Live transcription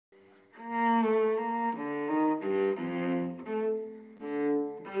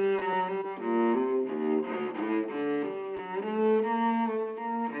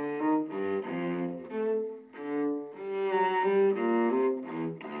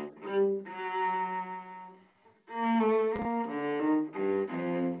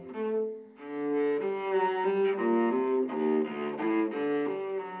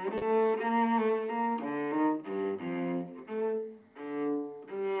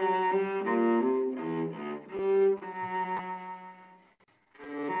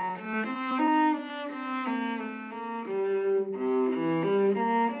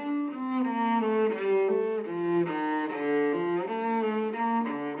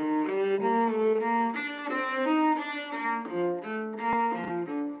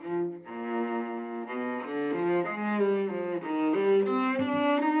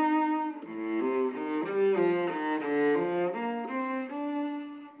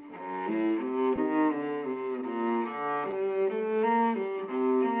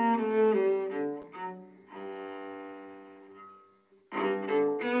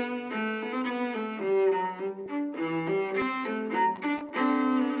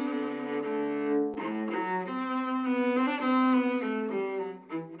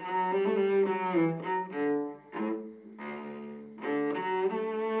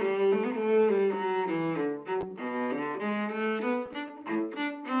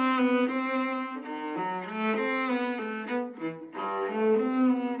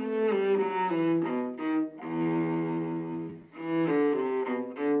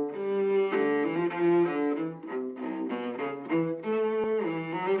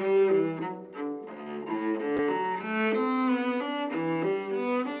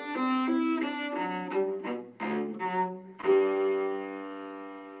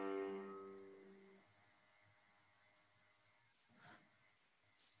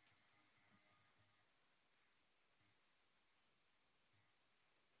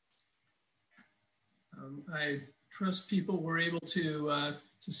I trust people were able to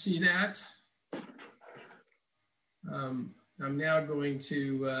see that. I'm now going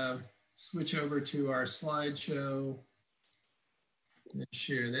to switch over to our slideshow and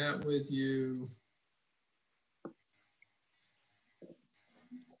share that with you.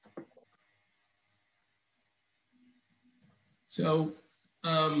 So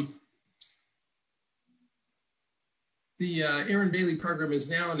the Aaron Bailey program is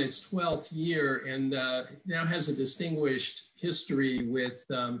now in its 12th year and now has a distinguished history with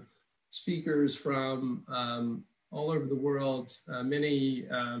speakers from all over the world, many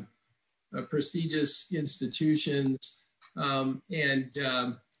prestigious institutions, and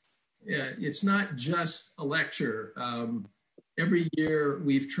it's not just a lecture. Every year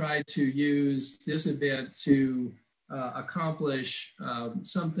we've tried to use this event to accomplish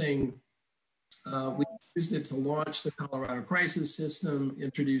something. We used it to launch the Colorado Crisis System,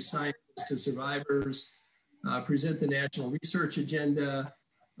 introduce scientists to survivors, present the national research agenda,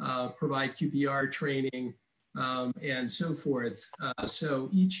 provide QPR training, and so forth. So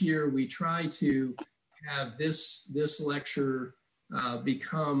each year we try to have this lecture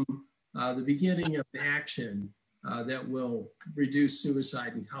become the beginning of action that will reduce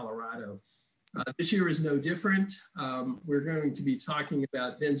suicide in Colorado. This year is no different. We're going to be talking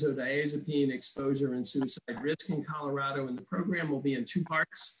about benzodiazepine exposure and suicide risk in Colorado, and the program will be in two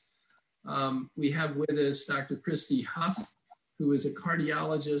parts. We have with us Dr. Christy Huff, who is a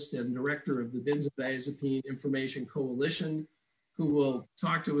cardiologist and director of the Benzodiazepine Information Coalition, who will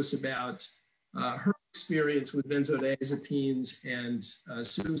talk to us about her experience with benzodiazepines and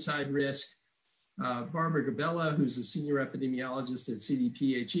suicide risk. Barbara Gabella, who's a senior epidemiologist at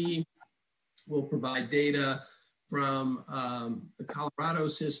CDPHE, will provide data from the Colorado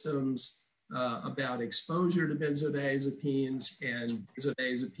systems about exposure to benzodiazepines and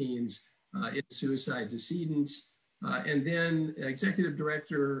benzodiazepines in suicide decedents. And then Executive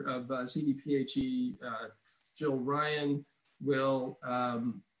Director of CDPHE, Jill Ryan, will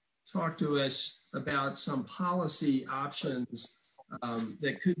talk to us about some policy options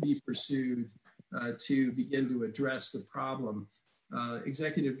that could be pursued to begin to address the problem.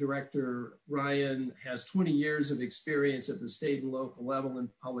 Executive Director Ryan has 20 years of experience at the state and local level in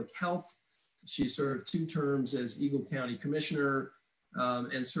public health. She served 2 terms as Eagle County Commissioner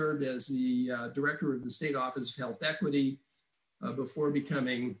and served as the Director of the State Office of Health Equity before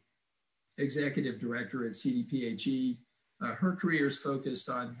becoming Executive Director at CDPHE. Her career is focused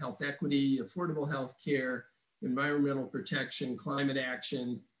on health equity, affordable health care, environmental protection, climate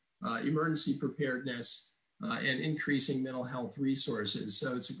action, emergency preparedness, and increasing mental health resources.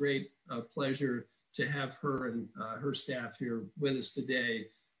 So it's a great pleasure to have her and her staff here with us today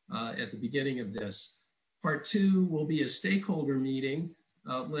at the beginning of this. Part 2 will be a stakeholder meeting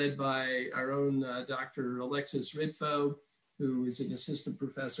led by our own Dr. Alexis Rivto, who is an assistant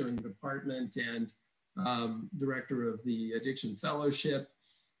professor in the department and director of the Addiction Fellowship.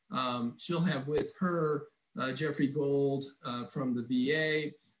 She'll have with her Jeffrey Gold from the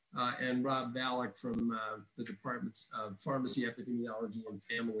VA, and Rob Valuck from the Departments of Pharmacy, Epidemiology, and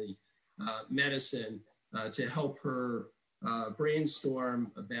Family Medicine to help her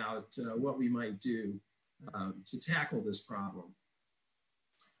brainstorm about what we might do to tackle this problem.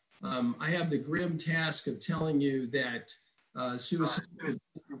 I have the grim task of telling you that suicide is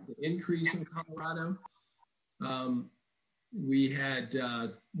an increase in Colorado. We had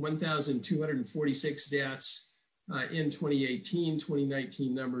 1,246 deaths in 2018.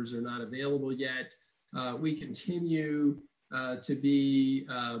 2019 numbers are not available yet. We continue to be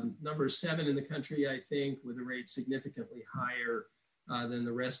number 7 in the country, I think, with a rate significantly higher than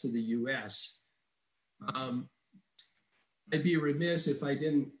the rest of the US. I'd be remiss if I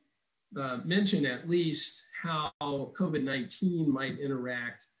didn't mention at least how COVID-19 might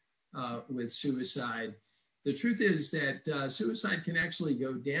interact with suicide. The truth is that suicide can actually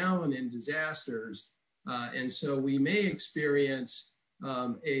go down in disasters. And so we may experience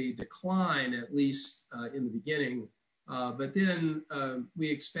a decline, at least in the beginning, but then we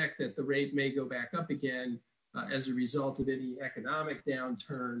expect that the rate may go back up again as a result of any economic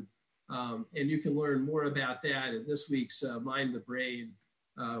downturn. And you can learn more about that in this week's Mind the Brain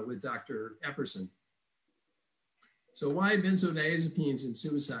with Dr. Epperson. So why benzodiazepines and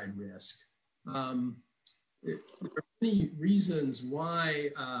suicide risk? There are many reasons why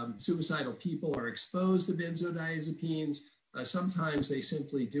suicidal people are exposed to benzodiazepines. Sometimes they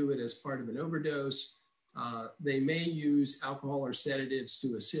simply do it as part of an overdose. They may use alcohol or sedatives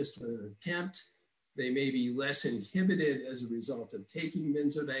to assist with an attempt. They may be less inhibited as a result of taking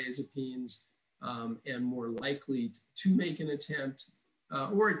benzodiazepines and more likely to make an attempt.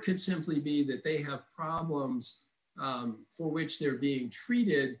 or it could simply be that they have problems for which they're being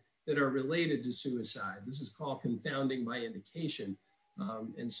treated that are related to suicide. This is called confounding by indication.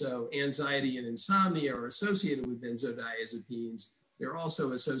 And so anxiety and insomnia are associated with benzodiazepines. They're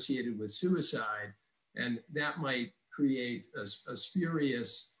also associated with suicide, and that might create a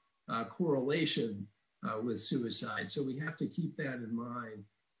spurious correlation with suicide. So we have to keep that in mind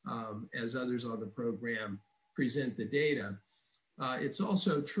as others on the program present the data. It's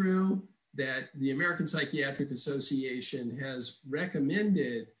also true that the American Psychiatric Association has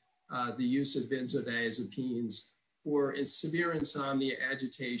recommended the use of benzodiazepines for severe insomnia,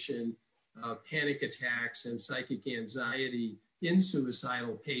 agitation, panic attacks, and psychic anxiety in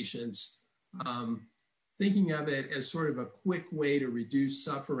suicidal patients, thinking of it as sort of a quick way to reduce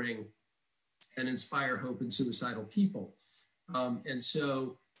suffering and inspire hope in suicidal people. And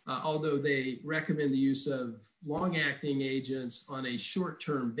so, although they recommend the use of long-acting agents on a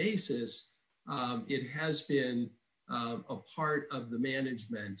short-term basis, it has been a part of the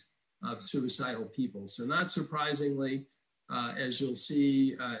management of suicidal people. So not surprisingly, as you'll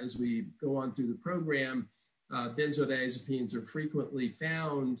see as we go on through the program, benzodiazepines are frequently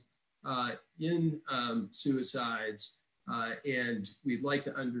found in suicides, and we'd like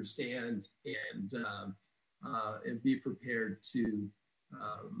to understand and be prepared to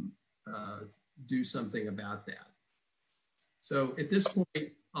do something about that. So at this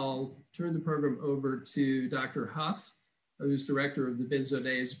point, I'll turn the program over to Dr. Huff, who's director of the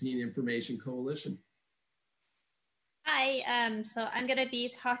Benzodiazepine Information Coalition. Hi, so I'm going to be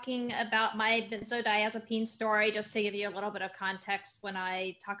talking about my benzodiazepine story, just to give you a little bit of context when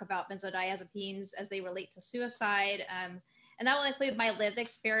I talk about benzodiazepines as they relate to suicide. And that will include my lived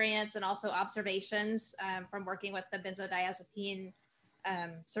experience and also observations from working with the benzodiazepine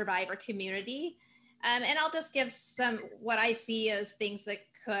survivor community. And I'll just give what I see as things that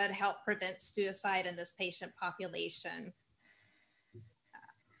could help prevent suicide in this patient population.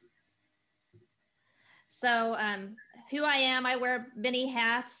 So who I am, I wear many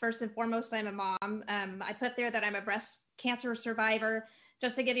hats. First and foremost, I'm a mom. I put there that I'm a breast cancer survivor,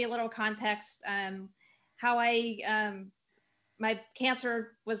 just to give you a little context. How my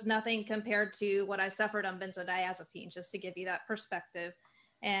cancer was nothing compared to what I suffered on benzodiazepines, just to give you that perspective.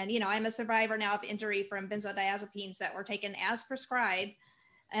 And, you know, I'm a survivor now of injury from benzodiazepines that were taken as prescribed.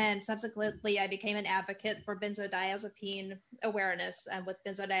 And subsequently, I became an advocate for benzodiazepine awareness with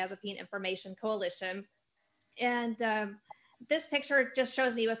Benzodiazepine Information Coalition. And this picture just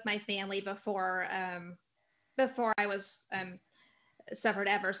shows me with my family before I was suffered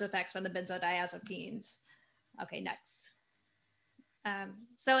adverse effects from the benzodiazepines. Okay, next.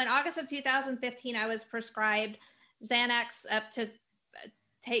 So in August of 2015, I was prescribed Xanax up to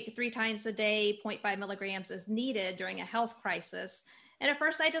take 3 times a day, 0.5 milligrams as needed during a health crisis. And at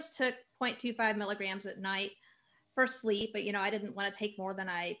first I just took 0.25 milligrams at night for sleep, but you know, I didn't want to take more than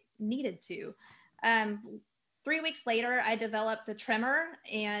I needed to. 3 weeks later, I developed a tremor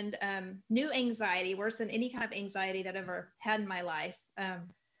and new anxiety, worse than any kind of anxiety that I've ever had in my life.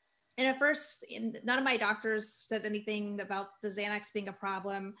 And at first, none of my doctors said anything about the Xanax being a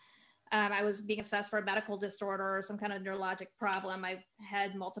problem. I was being assessed for a medical disorder or some kind of neurologic problem. I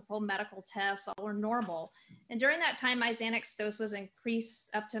had multiple medical tests, all were normal. And during that time, my Xanax dose was increased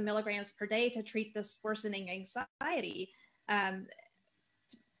up to milligrams per day to treat this worsening anxiety,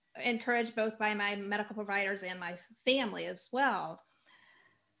 encouraged both by my medical providers and my family as well.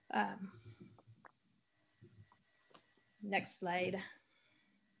 Next slide.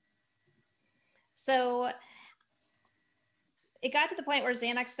 So it got to the point where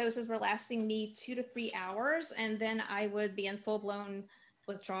Xanax doses were lasting me 2 to 3 hours, and then I would be in full-blown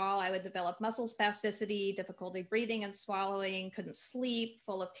withdrawal. I would develop muscle spasticity, difficulty breathing and swallowing, couldn't sleep,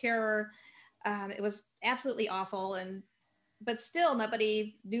 full of terror. It was absolutely awful, but still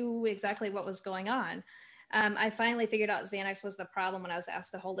nobody knew exactly what was going on. I finally figured out Xanax was the problem when I was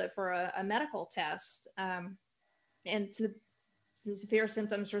asked to hold it for a medical test. And the severe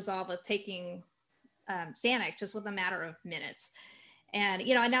symptoms resolved with taking Xanax just with a matter of minutes. And,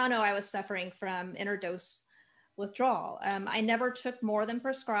 you know, I now know I was suffering from interdose withdrawal. I never took more than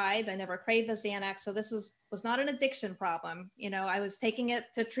prescribed. I never craved the Xanax. So this was not an addiction problem. You know, I was taking it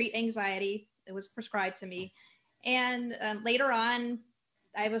to treat anxiety. It was prescribed to me. And later on,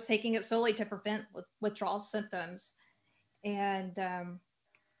 I was taking it solely to prevent withdrawal symptoms. And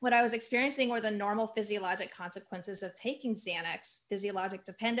what I was experiencing were the normal physiologic consequences of taking Xanax: physiologic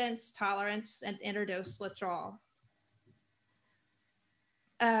dependence, tolerance, and interdose withdrawal.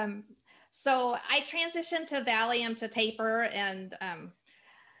 So I transitioned to Valium to taper, and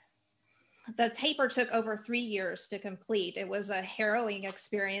the taper took over 3 years to complete. It was a harrowing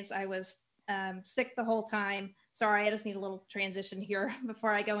experience. I was sick the whole time. Sorry, I just need a little transition here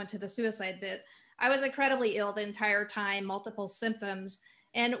before I go into the suicide bit. I was incredibly ill the entire time, multiple symptoms.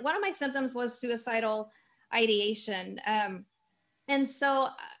 And one of my symptoms was suicidal ideation. And so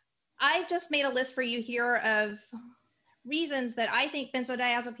I just made a list for you here of reasons that I think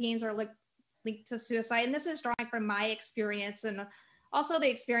benzodiazepines are linked to suicide. And this is drawing from my experience and also the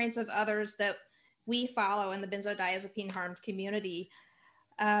experience of others that we follow in the benzodiazepine harmed community.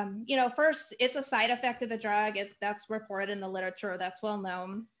 First, it's a side effect of the drug. That's reported in the literature. That's well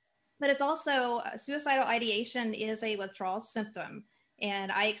known. But it's also suicidal ideation is a withdrawal symptom.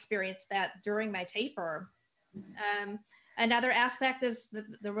 And I experienced that during my taper. Another aspect is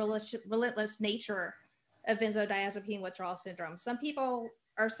the relentless nature of benzodiazepine withdrawal syndrome. Some people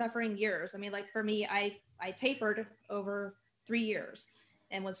are suffering years. I mean, like for me, I tapered over 3 years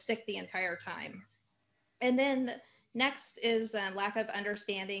and was sick the entire time. And then next is lack of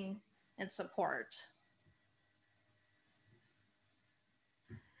understanding and support.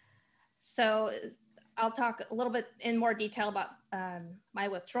 So I'll talk a little bit in more detail about my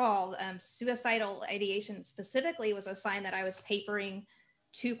withdrawal. Suicidal ideation specifically was a sign that I was tapering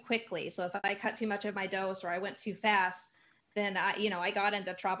too quickly. So if I cut too much of my dose or I went too fast, then I got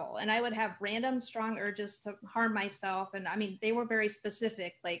into trouble. And I would have random strong urges to harm myself. And I mean, they were very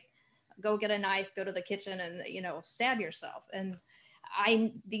specific, like go get a knife, go to the kitchen and, stab yourself. And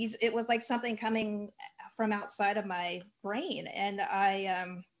it was like something coming from outside of my brain. And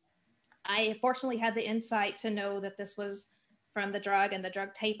I fortunately had the insight to know that this was from the drug and the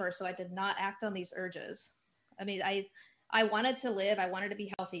drug taper. So I did not act on these urges. I mean, I wanted to live. I wanted to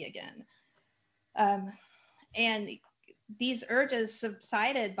be healthy again. And these urges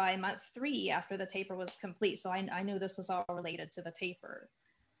subsided by month 3 after the taper was complete. So I knew this was all related to the taper.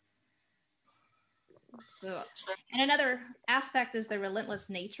 So, and another aspect is the relentless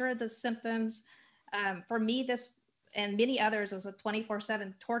nature of the symptoms. For me, this and many others was a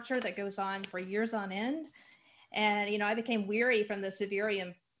 24/7 torture that goes on for years on end. And, I became weary from the severity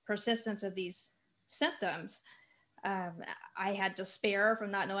and persistence of these symptoms. I had despair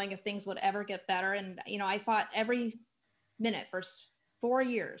from not knowing if things would ever get better. And, I fought every minute for 4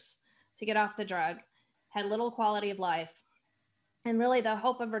 years to get off the drug, had little quality of life. And really the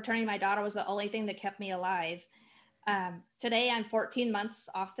hope of returning my daughter was the only thing that kept me alive. Today I'm 14 months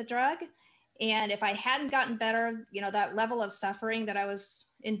off the drug. And if I hadn't gotten better, that level of suffering that I was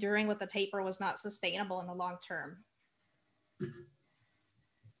enduring with the taper was not sustainable in the long term.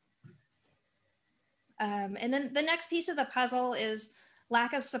 And then the next piece of the puzzle is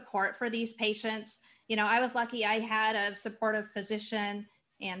lack of support for these patients. I was lucky I had a supportive physician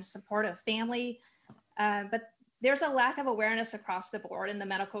and supportive family, but there's a lack of awareness across the board in the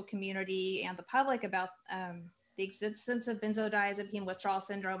medical community and the public about the existence of benzodiazepine withdrawal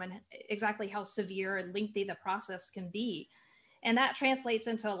syndrome and exactly how severe and lengthy the process can be. And that translates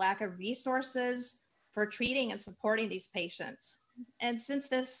into a lack of resources for treating and supporting these patients. And since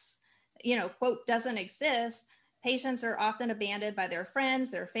this, quote, doesn't exist, patients are often abandoned by their friends,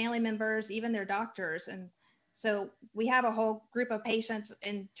 their family members, even their doctors. And so we have a whole group of patients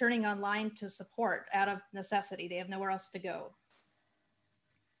in turning online to support out of necessity. They have nowhere else to go.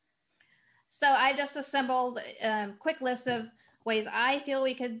 So I just assembled a quick list of ways I feel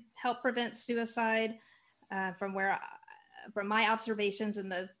we could help prevent suicide from my observations in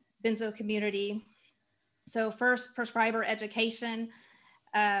the benzo community. So first, prescriber education,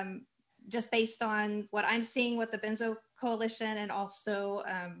 just based on what I'm seeing with the Benzo Coalition and also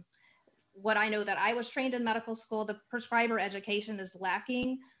what I know that I was trained in medical school, the prescriber education is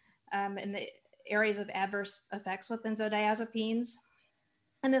lacking in the areas of adverse effects with benzodiazepines.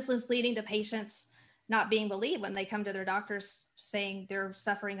 And this is leading to patients not being believed when they come to their doctors saying they're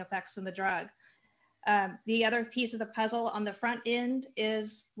suffering effects from the drug. The other piece of the puzzle on the front end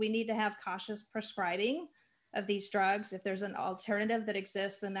is we need to have cautious prescribing of these drugs. If there's an alternative that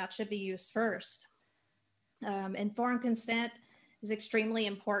exists, then that should be used first. Informed consent is extremely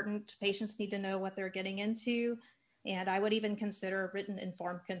important. Patients need to know what they're getting into. And I would even consider written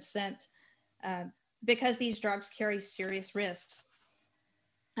informed consent because these drugs carry serious risks.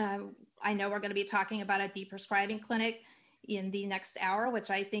 I know we're going to be talking about a deprescribing clinic in the next hour,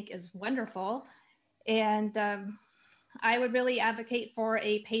 which I think is wonderful. And I would really advocate for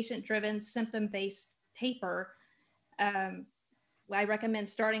a patient-driven, symptom-based taper. I recommend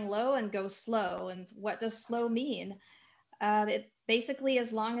starting low and go slow. And what does slow mean? It basically,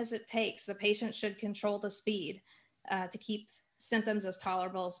 as long as it takes, the patient should control the speed to keep symptoms as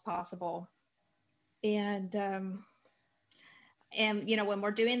tolerable as possible. And And, you know, when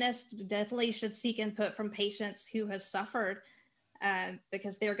we're doing this, definitely should seek input from patients who have suffered,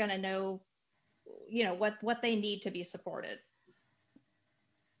 because they're going to know, you know, what they need to be supported.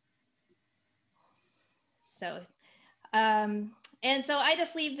 So, and so I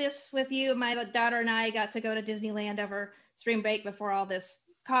just leave this with you. My daughter and I got to go to Disneyland over spring break before all this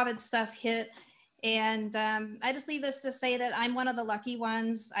COVID stuff hit. And I just leave this to say that I'm one of the lucky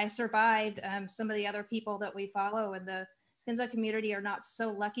ones. I survived. Some of the other people that we follow in the benzo community are not so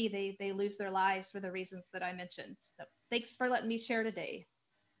lucky. They lose their lives for the reasons that I mentioned. So thanks for letting me share today.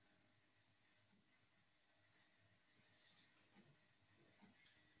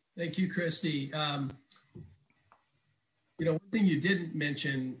 Thank you, Christy. You know, one thing you didn't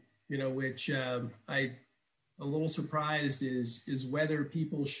mention, you know, which I'm a little surprised is whether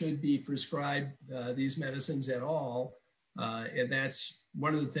people should be prescribed these medicines at all. And that's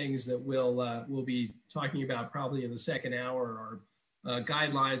one of the things that we'll be talking about probably in the second hour, are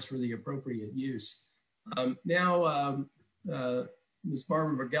guidelines for the appropriate use. Now, Ms.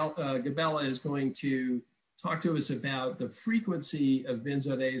 Barbara Gabella is going to talk to us about the frequency of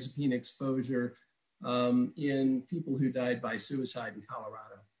benzodiazepine exposure in people who died by suicide in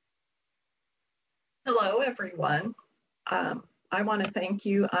Colorado. Hello, everyone. I want to thank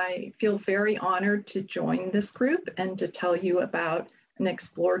you. I feel very honored to join this group and to tell you about an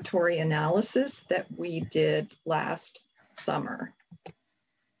exploratory analysis that we did last summer.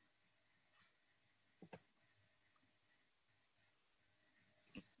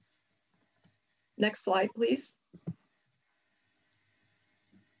 Next slide, please.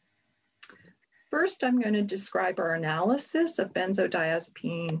 First, I'm going to describe our analysis of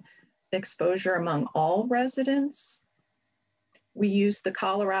benzodiazepine exposure among all residents. We use the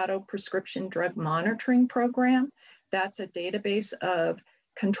Colorado Prescription Drug Monitoring Program. That's a database of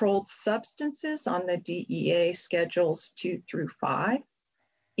controlled substances on the DEA schedules 2 through 5.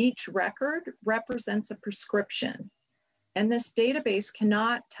 Each record represents a prescription, and this database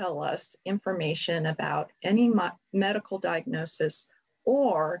cannot tell us information about any medical diagnosis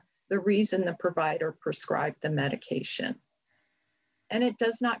or the reason the provider prescribed the medication. And it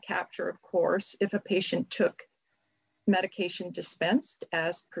does not capture, of course, if a patient took medication dispensed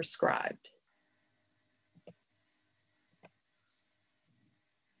as prescribed.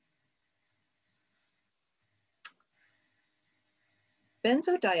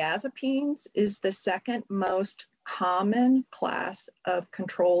 Benzodiazepines is the second most common class of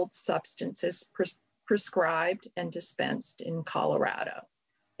controlled substances prescribed and dispensed in Colorado.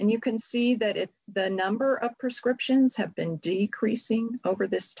 And you can see that the number of prescriptions have been decreasing over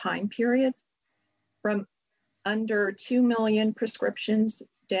this time period, from under 2 million prescriptions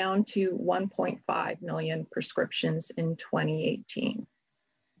down to 1.5 million prescriptions in 2018.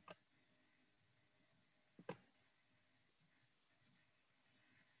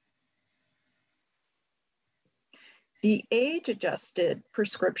 The age-adjusted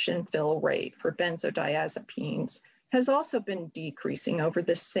prescription fill rate for benzodiazepines has also been decreasing over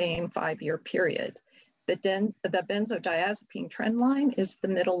the same 5-year period. The benzodiazepine trend line is the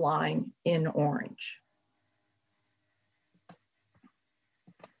middle line in orange.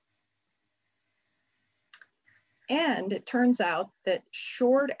 And it turns out that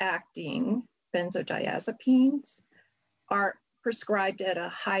short-acting benzodiazepines are prescribed at a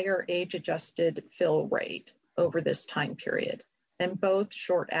higher age-adjusted fill rate over this time period, and both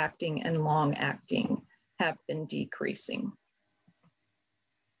short-acting and long-acting have been decreasing.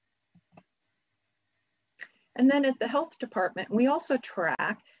 And then at the health department, we also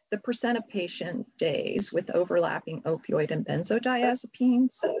track the percent of patient days with overlapping opioid and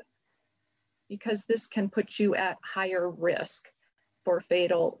benzodiazepines, because this can put you at higher risk for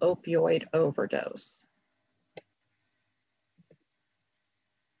fatal opioid overdose.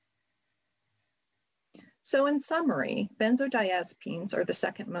 So in summary, benzodiazepines are the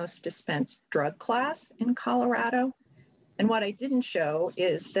second most dispensed drug class in Colorado. And what I didn't show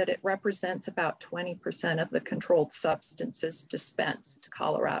is that it represents about 20% of the controlled substances dispensed to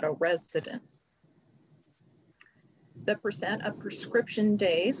Colorado residents. The percent of prescription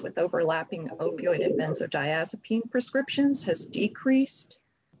days with overlapping opioid and benzodiazepine prescriptions has decreased.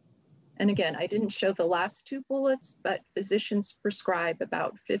 And again, I didn't show the last two bullets, but physicians prescribe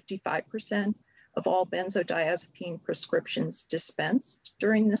about 55% of all benzodiazepine prescriptions dispensed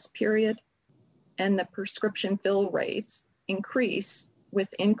during this period, and the prescription fill rates increase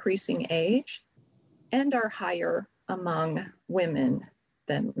with increasing age and are higher among women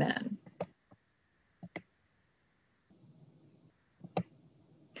than men.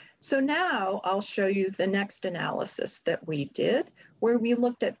 So now I'll show you the next analysis that we did, where we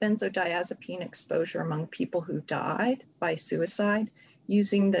looked at benzodiazepine exposure among people who died by suicide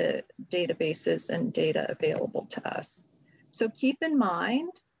using the databases and data available to us. So keep in mind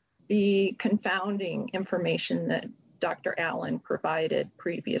the confounding information that Dr. Allen provided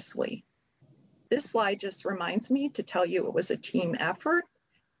previously. This slide just reminds me to tell you it was a team effort.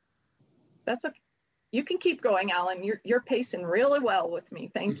 You can keep going, Alan. You're pacing really well with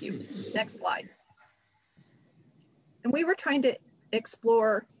me. Thank you. Next slide. And we were trying to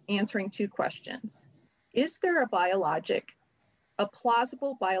explore answering two questions. Is there a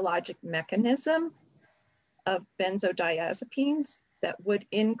plausible biologic mechanism of benzodiazepines that would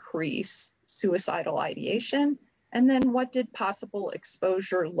increase suicidal ideation? And then what did possible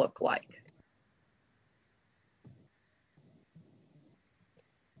exposure look like?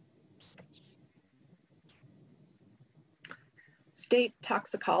 State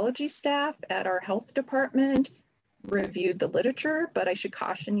toxicology staff at our health department reviewed the literature, but I should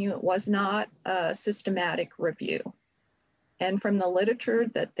caution you, it was not a systematic review. And from the literature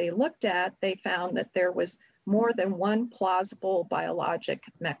that they looked at, they found that there was more than one plausible biologic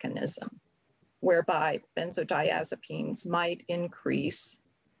mechanism whereby benzodiazepines might increase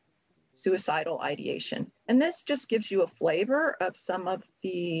suicidal ideation. And this just gives you a flavor of some of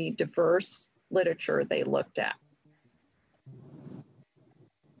the diverse literature they looked at.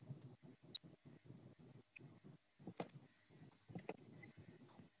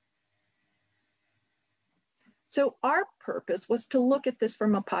 So our purpose was to look at this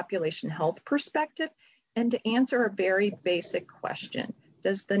from a population health perspective and to answer a very basic question.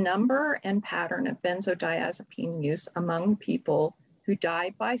 Does the number and pattern of benzodiazepine use among people who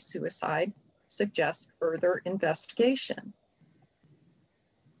died by suicide suggest further investigation?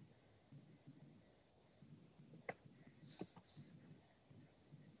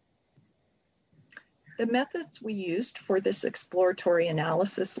 The methods we used for this exploratory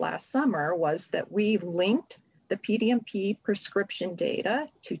analysis last summer was that we linked the PDMP prescription data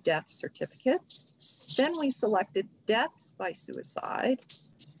to death certificates. Then we selected deaths by suicide.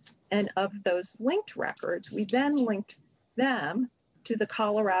 And of those linked records, we then linked them to the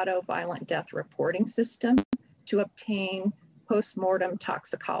Colorado Violent Death Reporting System to obtain postmortem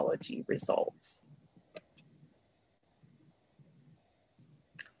toxicology results.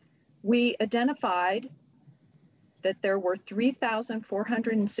 We identified that there were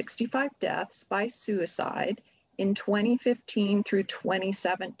 3,465 deaths by suicide in 2015 through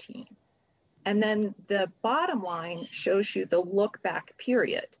 2017. And then the bottom line shows you the look back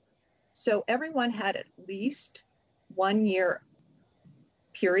period. So everyone had at least 1 year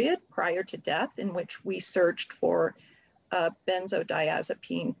period prior to death in which we searched for a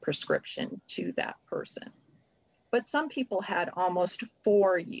benzodiazepine prescription to that person. But some people had almost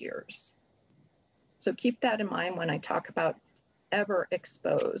 4 years. So keep that in mind when I talk about ever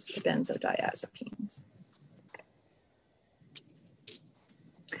exposed to benzodiazepines.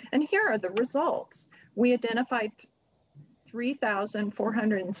 And here are the results. We identified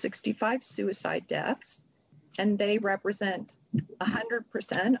 3,465 suicide deaths, and they represent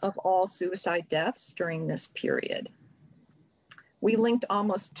 100% of all suicide deaths during this period. We linked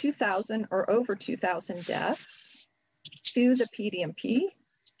almost 2,000 or over 2,000 deaths to the PDMP,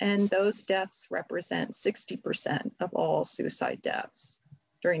 and those deaths represent 60% of all suicide deaths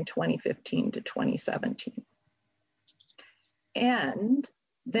during 2015 to 2017. And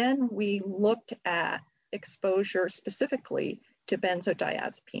then we looked at exposure specifically to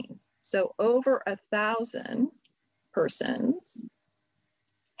benzodiazepine. So over 1,000 persons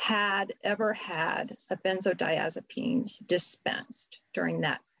had ever had a benzodiazepine dispensed during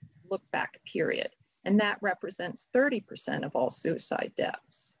that look back period. And that represents 30% of all suicide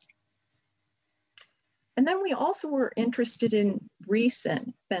deaths. And then we also were interested in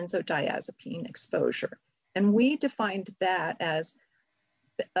recent benzodiazepine exposure. And we defined that as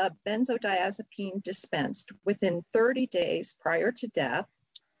a benzodiazepine dispensed within 30 days prior to death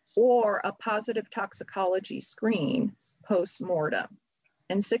or a positive toxicology screen post-mortem.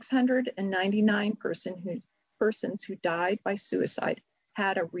 And 699 persons who died by suicide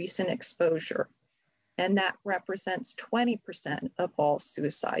had a recent exposure. And that represents 20% of all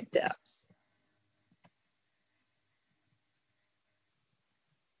suicide deaths.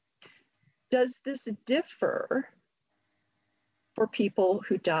 Does this differ for people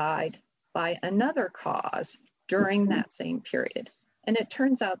who died by another cause during that same period? And it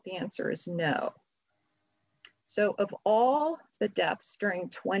turns out the answer is no. So of all the deaths during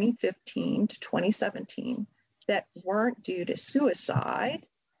 2015 to 2017 that weren't due to suicide,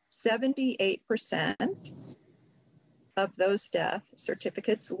 78% of those death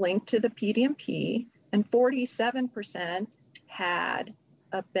certificates linked to the PDMP and 47% had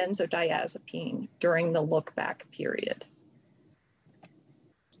a benzodiazepine during the look-back period.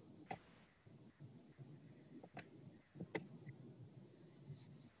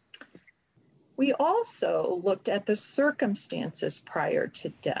 We also looked at the circumstances prior to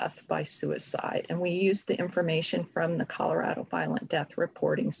death by suicide, and we used the information from the Colorado Violent Death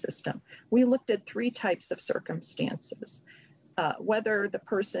Reporting System. We looked at 3 types of circumstances: whether the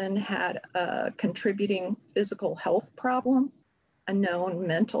person had a contributing physical health problem, a known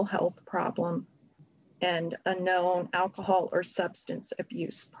mental health problem, and a known alcohol or substance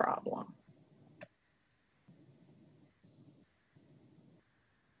abuse problem.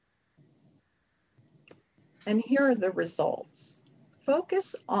 And here are the results.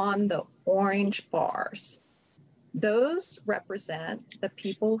 Focus on the orange bars. Those represent the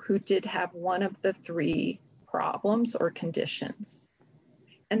people who did have one of the 3 problems or conditions.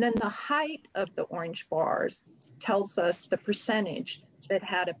 And then the height of the orange bars tells us the percentage that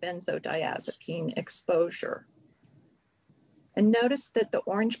had a benzodiazepine exposure. And notice that the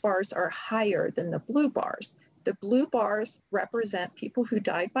orange bars are higher than the blue bars. The blue bars represent people who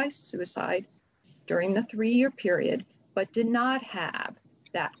died by suicide during the 3-year period, but did not have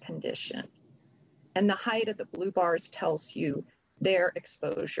that condition. And the height of the blue bars tells you their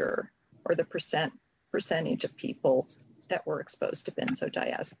exposure, or the percentage of people that were exposed to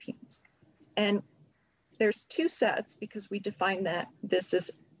benzodiazepines. And there's 2 sets, because we define that this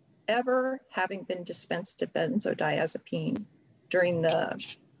is ever having been dispensed to benzodiazepine during the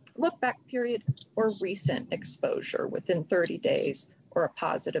look-back period or recent exposure within 30 days or a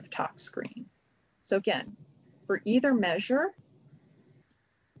positive tox screen. So again, for either measure,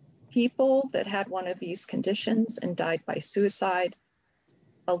 people that had one of these conditions and died by suicide,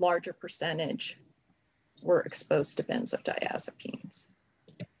 a larger percentage were exposed to benzodiazepines.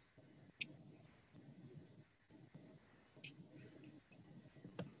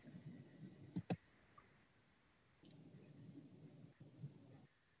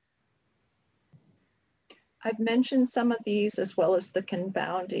 I've mentioned some of these, as well as the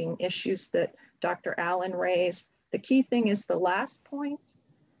confounding issues that Dr. Allen raised. The key thing is the last point,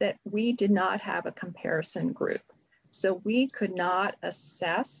 that we did not have a comparison group. So we could not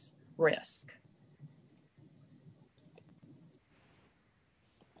assess risk.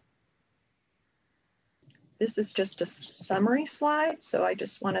 This is just a summary slide, so I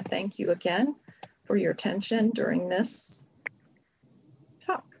just want to thank you again for your attention during this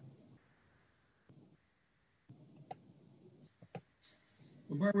talk.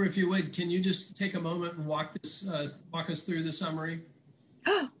 Well, Barbara, if you would, can you just take a moment and walk us through the summary?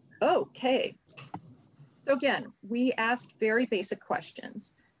 Okay. So again, we asked very basic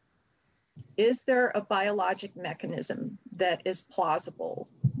questions. Is there a biologic mechanism that is plausible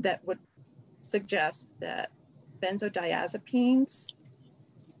that would suggest that benzodiazepines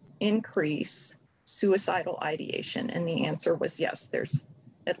increase suicidal ideation? And the answer was yes. There's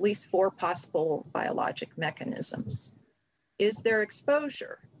at least 4 possible biologic mechanisms. Is there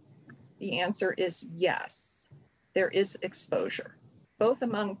exposure? The answer is yes. There is exposure, both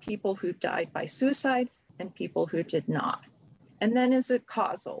among people who died by suicide and people who did not. And then is it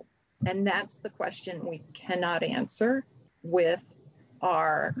causal? And that's the question we cannot answer with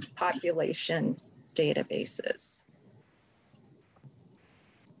our population databases.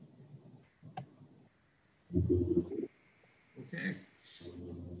 Okay.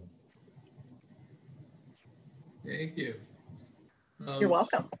 Thank you. You're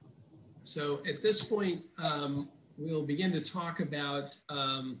welcome. So at this point, we'll begin to talk about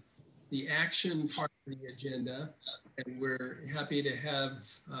the action part of the agenda. And we're happy to have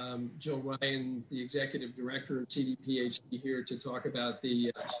Jill Ryan, the Executive Director of CDPHE, here to talk about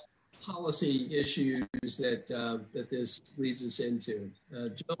the policy issues that, that this leads us into.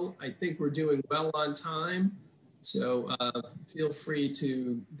 Jill, I think we're doing well on time, so feel free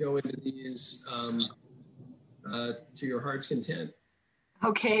to go into these to your heart's content.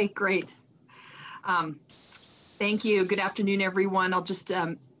 Okay, great. Thank you. Good afternoon, everyone. I'll just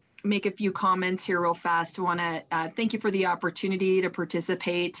make a few comments here real fast. I want to thank you for the opportunity to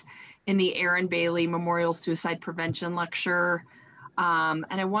participate in the Aaron Bailey Memorial Suicide Prevention Lecture. And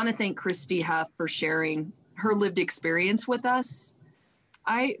I want to thank Christy Huff for sharing her lived experience with us.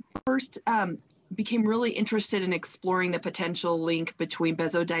 I first became really interested in exploring the potential link between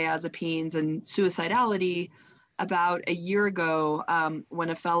benzodiazepines and suicidality about a year ago when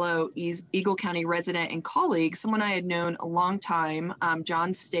a fellow Eagle County resident and colleague, someone I had known a long time,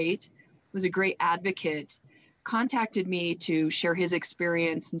 John State, was a great advocate, contacted me to share his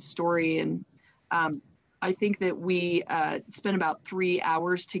experience and story. And I think that we spent about 3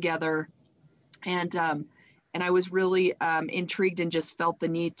 hours together. And And I was really intrigued and just felt the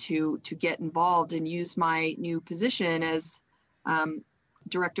need to get involved and use my new position as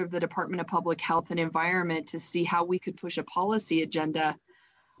Director of the Department of Public Health and Environment to see how we could push a policy agenda.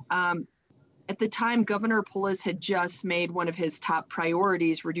 At the time, Governor Polis had just made one of his top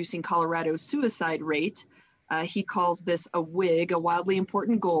priorities, reducing Colorado's suicide rate. He calls this a WIG, a wildly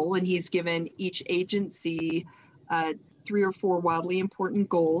important goal, and he's given each agency 3 or 4 wildly important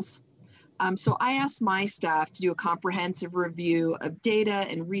goals. So I asked my staff to do a comprehensive review of data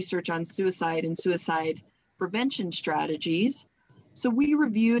and research on suicide and suicide prevention strategies. So we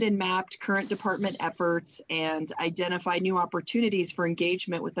reviewed and mapped current department efforts and identified new opportunities for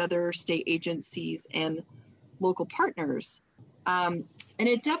engagement with other state agencies and local partners. And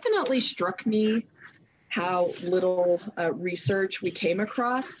it definitely struck me how little research we came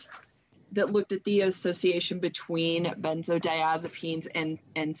across that looked at the association between benzodiazepines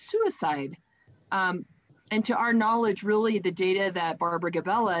and suicide. And to our knowledge, really the data that Barbara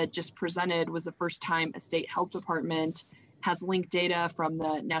Gabella just presented was the first time a state health department has linked data from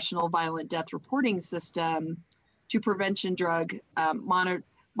the National Violent Death Reporting System to prevention drug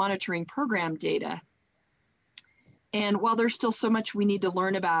monitoring program data. And while there's still so much we need to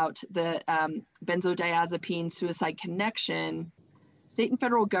learn about the benzodiazepine suicide connection, state and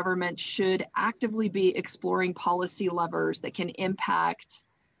federal government should actively be exploring policy levers that can impact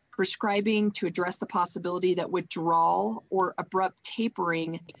prescribing to address the possibility that withdrawal or abrupt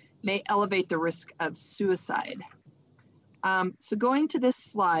tapering may elevate the risk of suicide. So going to this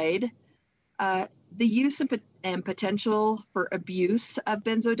slide, the use and potential for abuse of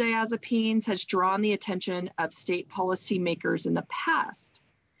benzodiazepines has drawn the attention of state policymakers in the past.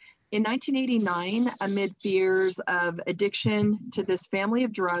 In 1989, amid fears of addiction to this family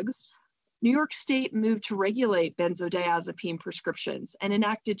of drugs, New York State moved to regulate benzodiazepine prescriptions and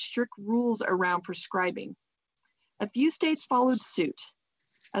enacted strict rules around prescribing. A few states followed suit.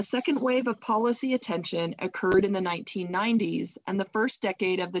 A second wave of policy attention occurred in the 1990s and the first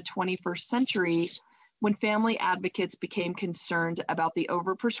decade of the 21st century, when family advocates became concerned about the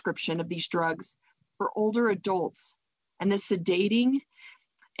overprescription of these drugs for older adults and the sedating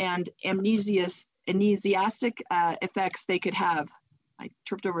and amnesiastic effects they could have. I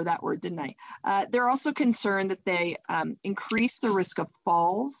tripped over that word, didn't I? They're also concerned that they increase the risk of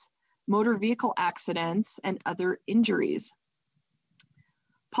falls, motor vehicle accidents, and other injuries.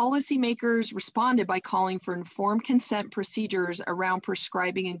 Policymakers responded by calling for informed consent procedures around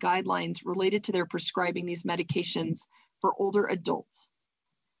prescribing and guidelines related to their prescribing these medications for older adults.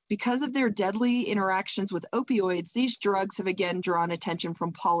 Because of their deadly interactions with opioids, these drugs have again drawn attention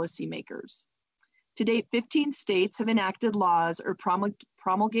from policymakers. To date, 15 states have enacted laws or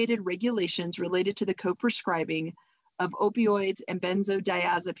promulgated regulations related to the co-prescribing of opioids and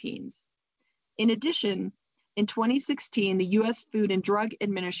benzodiazepines. In addition, in 2016, the U.S. Food and Drug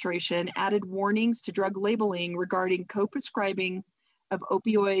Administration added warnings to drug labeling regarding co-prescribing of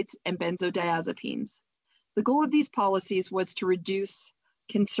opioids and benzodiazepines. The goal of these policies was to reduce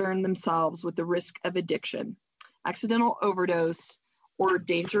concern themselves with the risk of addiction, accidental overdose, or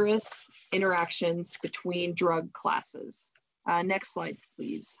dangerous interactions between drug classes. Next slide,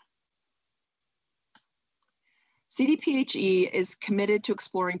 please. CDPHE is committed to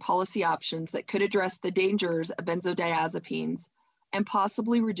exploring policy options that could address the dangers of benzodiazepines and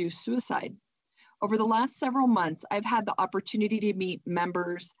possibly reduce suicide. Over the last several months, I've had the opportunity to meet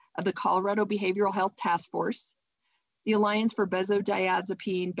members of the Colorado Behavioral Health Task Force, the Alliance for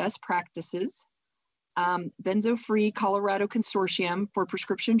Benzodiazepine Best Practices, Benzo-Free Colorado Consortium for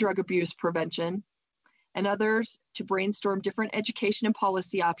Prescription Drug Abuse Prevention, and others to brainstorm different education and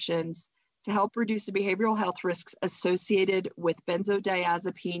policy options to help reduce the behavioral health risks associated with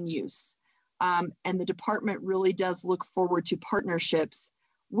benzodiazepine use. And the department really does look forward to partnerships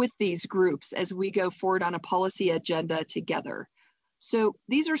with these groups as we go forward on a policy agenda together. So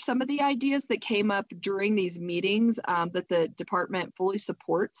these are some of the ideas that came up during these meetings that the department fully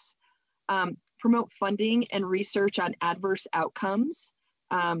supports. Promote funding and research on adverse outcomes.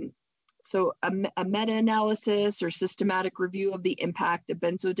 So a meta-analysis or systematic review of the impact of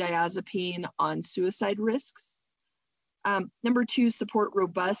benzodiazepine on suicide risks. Number 2, support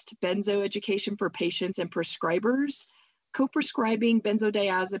robust benzo education for patients and prescribers. Co-prescribing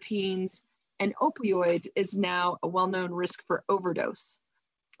benzodiazepines and opioids is now a well-known risk for overdose.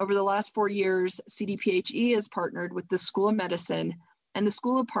 Over the last 4 years, CDPHE has partnered with the School of Medicine and the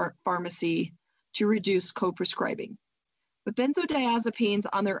School of Pharmacy to reduce co-prescribing. But benzodiazepines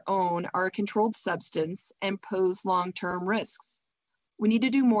on their own are a controlled substance and pose long-term risks. We need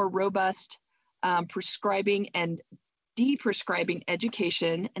to do more robust prescribing and de-prescribing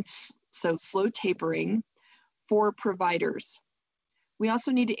education, and so slow tapering, for providers. We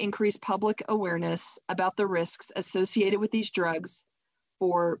also need to increase public awareness about the risks associated with these drugs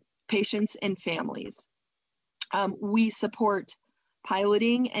for patients and families. We support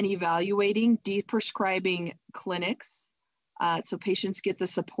piloting and evaluating deprescribing clinics so patients get the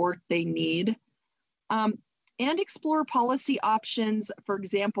support they need, and explore policy options. For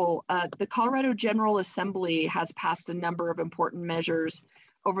example, the Colorado General Assembly has passed a number of important measures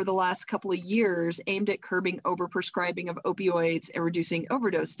over the last couple of years aimed at curbing overprescribing of opioids and reducing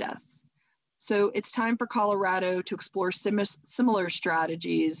overdose deaths. So it's time for Colorado to explore similar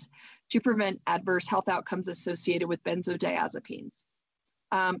strategies to prevent adverse health outcomes associated with benzodiazepines.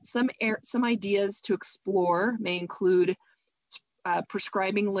 Some ideas to explore may include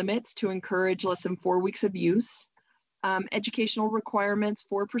prescribing limits to encourage less than 4 weeks of use, educational requirements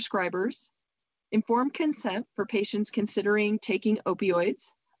for prescribers, informed consent for patients considering taking opioids,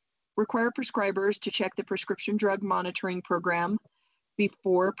 require prescribers to check the prescription drug monitoring program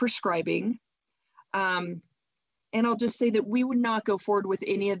before prescribing. And I'll just say that we would not go forward with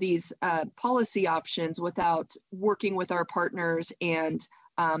any of these policy options without working with our partners and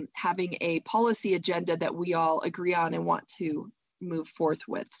having a policy agenda that we all agree on and want to move forth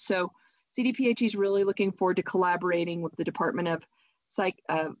with. So CDPHE is really looking forward to collaborating with the Department of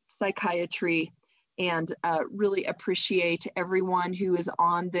Psychiatry and really appreciate everyone who is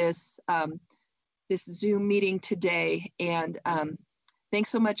on this, this Zoom meeting today. And thanks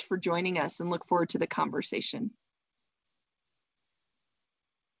so much for joining us, and look forward to the conversation.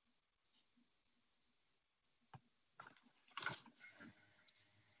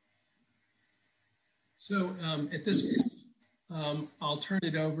 So at this point, I'll turn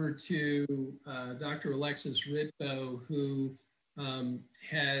it over to Dr. Alexis Rivto, who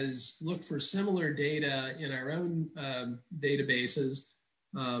has looked for similar data in our own databases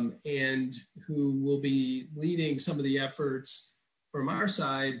and who will be leading some of the efforts from our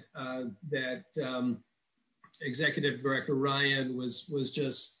side that Executive Director Ryan was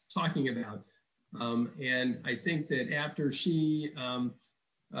just talking about. And I think that after she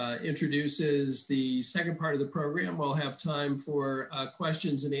introduces the second part of the program, we'll have time for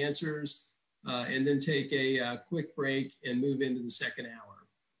questions and answers, and then take a quick break and move into the second hour.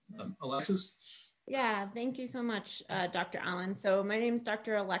 Alexis? Yeah, thank you so much, Dr. Allen. So my name is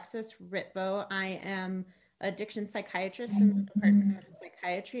Dr. Alexis Rivto. I am addiction psychiatrist in the Department of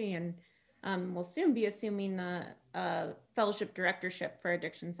Psychiatry, and will soon be assuming the fellowship directorship for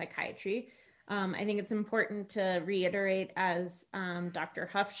addiction psychiatry. I think it's important to reiterate, as Dr.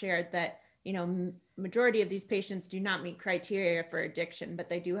 Huff shared, that majority of these patients do not meet criteria for addiction, but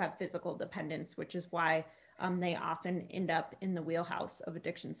they do have physical dependence, which is why they often end up in the wheelhouse of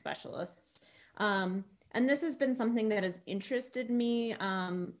addiction specialists. And this has been something that has interested me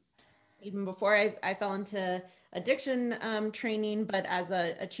even before I fell into addiction training, but as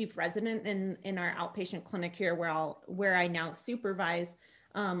a chief resident in our outpatient clinic here, where I now supervise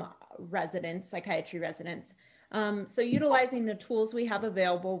residents, psychiatry residents. So utilizing the tools we have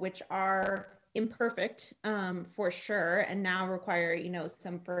available, which are imperfect for sure, and now require,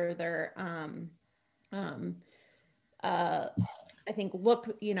 some further, I think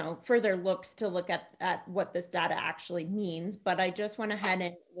further looks to look at what this data actually means. But I just went ahead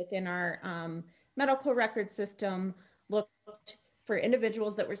and within our medical record system, looked for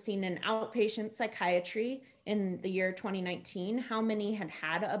individuals that were seen in outpatient psychiatry in the year 2019, how many had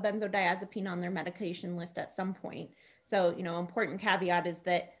had a benzodiazepine on their medication list at some point. So, important caveat is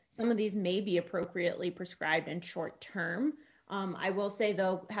that some of these may be appropriately prescribed in short term. I will say,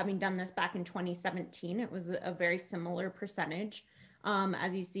 though, having done this back in 2017, it was a very similar percentage.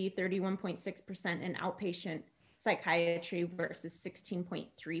 As you see, 31.6% in outpatient psychiatry versus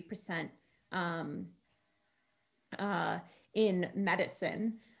 16.3% in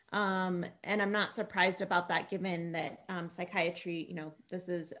medicine. And I'm not surprised about that, given that psychiatry, this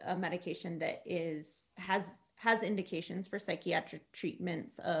is a medication that has indications for psychiatric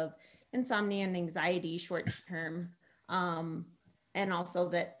treatments of insomnia and anxiety short term, and also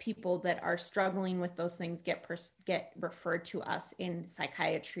that people that are struggling with those things get referred to us in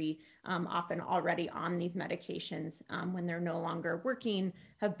psychiatry, often already on these medications when they're no longer working,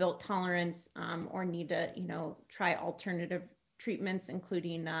 have built tolerance, or need to try alternative treatments,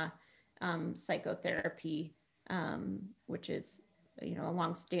 including psychotherapy, which is a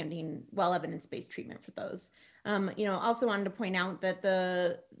longstanding, well evidence-based treatment for those. Also wanted to point out that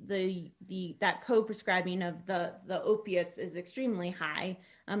that co-prescribing of the opiates is extremely high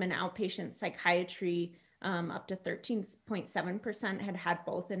in outpatient psychiatry. Up to 13.7% had had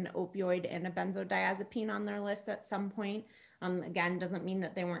both an opioid and a benzodiazepine on their list at some point. Again, doesn't mean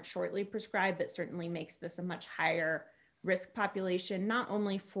that they weren't shortly prescribed, but certainly makes this a much higher risk population, not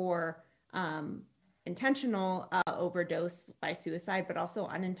only for intentional overdose by suicide, but also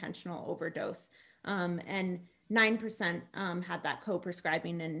unintentional overdose. And 9% had that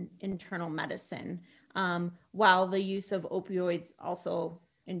co-prescribing in internal medicine, while the use of opioids also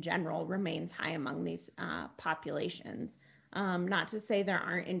in general remains high among these populations. Not to say there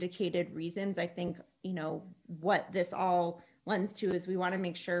aren't indicated reasons. I think, you know, what this all lends to is we want to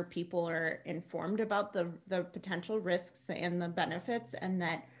make sure people are informed about the potential risks and the benefits, and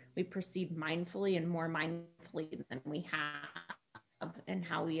that we proceed mindfully and more mindfully than we have in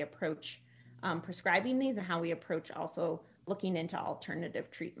how we approach prescribing these and how we approach also looking into alternative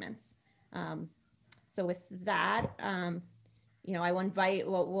treatments. So with that, you know, I will invite,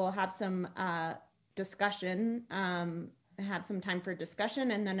 we'll have some discussion, have some time for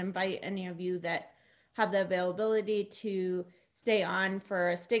discussion, and then invite any of you that have the availability to stay on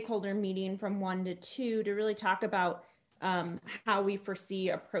for a stakeholder meeting from 1 to 2 to really talk about how we foresee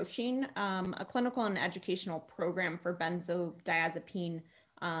approaching a clinical and educational program for benzodiazepine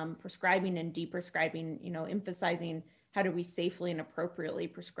prescribing and deprescribing, you know, emphasizing how do we safely and appropriately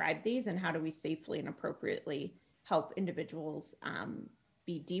prescribe these, and how do we safely and appropriately help individuals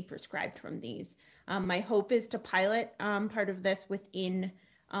be deprescribed from these. My hope is to pilot part of this within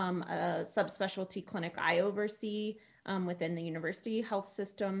a subspecialty clinic I oversee within the university health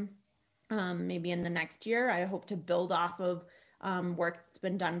system, maybe in the next year. I hope to build off of work that's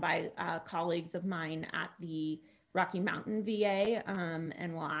been done by colleagues of mine at the Rocky Mountain VA,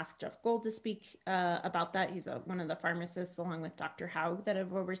 and we'll ask Jeff Gold to speak about that. He's one of the pharmacists, along with Dr. Haug, that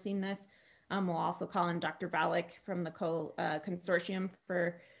have overseen this. We'll also call in Dr. Valuck from the consortium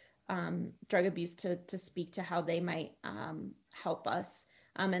for drug abuse to speak to how they might help us.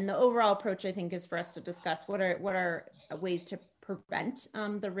 And the overall approach, I think, is for us to discuss what are ways to prevent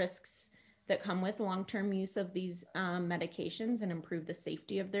the risks that come with long-term use of these medications and improve the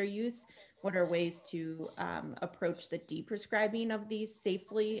safety of their use. What are ways to approach the deprescribing of these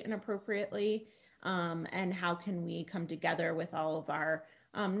safely and appropriately, and how can we come together with all of our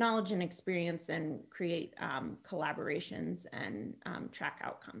knowledge and experience and create collaborations and track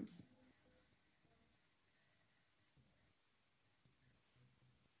outcomes.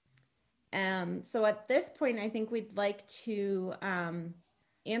 So at this point, I think we'd like to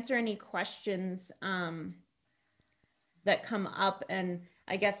answer any questions that come up, and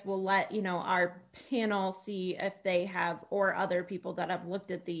I guess we'll let, you know, our panel see if they have, or other people that have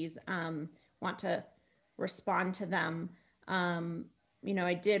looked at these want to respond to them. You know,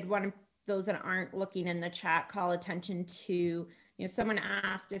 I did want to, those that aren't looking in the chat, call attention to, you know, someone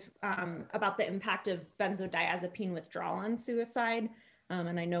asked if about the impact of benzodiazepine withdrawal on suicide.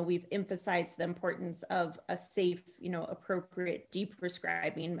 And I know we've emphasized the importance of a safe, you know, appropriate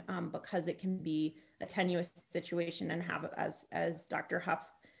deprescribing because it can be a tenuous situation and have, as Dr. Huff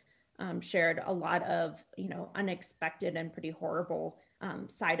shared, a lot of, you know, unexpected and pretty horrible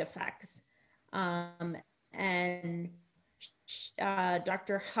side effects. And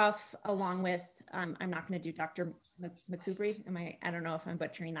Dr. Huff, along with, I'm not going to do Dr. McCubry, I don't know if I'm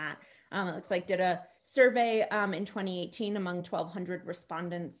butchering that. It looks like did a survey in 2018 among 1,200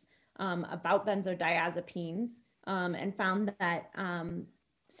 respondents about benzodiazepines and found that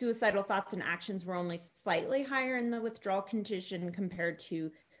suicidal thoughts and actions were only slightly higher in the withdrawal condition compared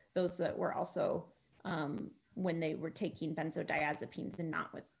to those that were also when they were taking benzodiazepines and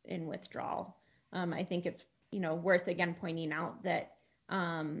not in withdrawal. I think it's, you know, worth again pointing out that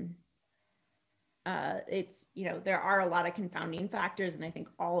it's, you know, there are a lot of confounding factors, and I think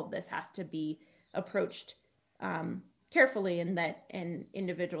all of this has to be approached carefully, and that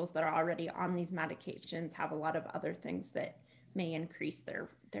individuals that are already on these medications have a lot of other things that may increase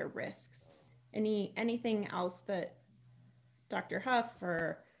their risks. Anything else that Dr. Huff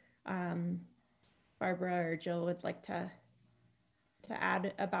or Barbara or Jill would like to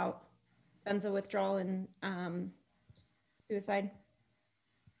add about benzo withdrawal and suicide?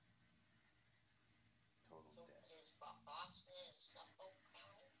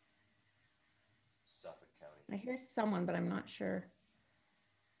 I hear someone, but I'm not sure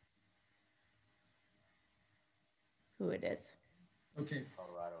who it is. Okay.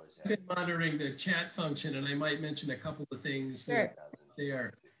 I've been monitoring the chat function, and I might mention a couple of things Sure.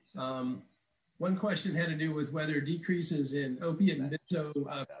 there. One question had to do with whether decreases in opiate and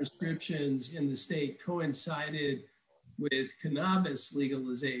benzo prescriptions in the state coincided with cannabis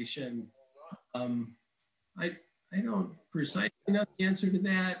legalization. I don't precisely know the answer to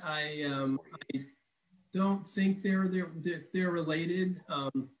that. I don't think they're related.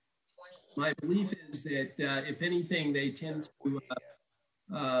 My belief is that if anything, they tend to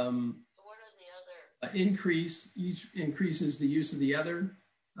increases the use of the other.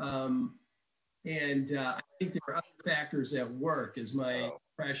 I think there are other factors at work, is my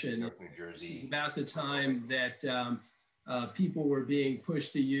impression. It's about the time that people were being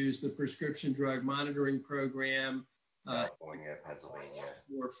pushed to use the prescription drug monitoring program. California, Pennsylvania.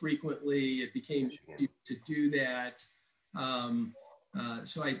 More frequently, it became easy to do that.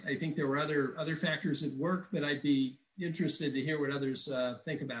 So I think there were other factors at work, but I'd be interested to hear what others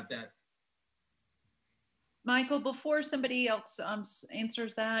think about that. Michael, before somebody else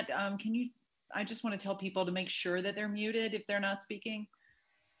answers that, I just want to tell people to make sure that they're muted if they're not speaking,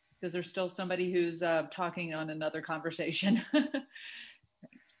 because there's still somebody who's talking on another conversation.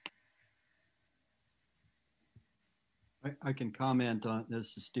 I can comment on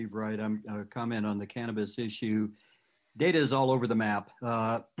this. Is Steve Wright? I'm comment on the cannabis issue. Data is all over the map,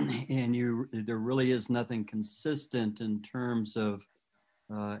 and there really is nothing consistent in terms of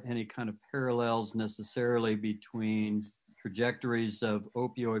any kind of parallels necessarily between trajectories of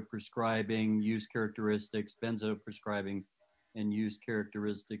opioid prescribing, use characteristics, benzo prescribing, and use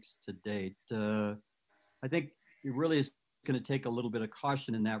characteristics to date. I think it really is going to take a little bit of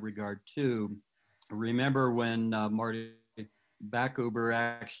caution in that regard too. Remember when Marty Backuber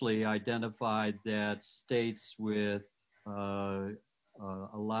actually identified that states with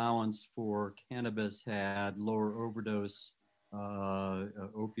allowance for cannabis had lower overdose,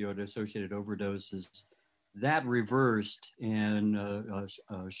 opioid-associated overdoses. That reversed, and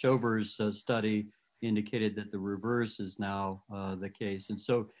Shover's study indicated that the reverse is now the case. And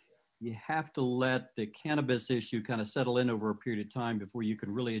so you have to let the cannabis issue kind of settle in over a period of time before you can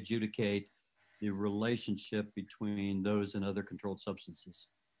really adjudicate the relationship between those and other controlled substances.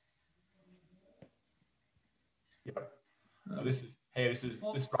 Yep. This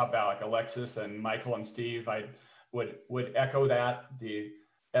is Rob Valuck. Alexis and Michael and Steve, I would echo that. The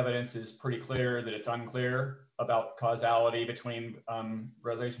evidence is pretty clear that it's unclear about causality between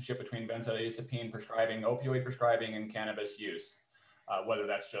relationship between benzodiazepine prescribing, opioid prescribing, and cannabis use, whether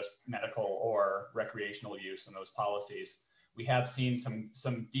that's just medical or recreational use in those policies. We have seen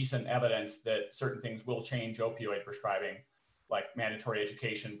some decent evidence that certain things will change opioid prescribing, like mandatory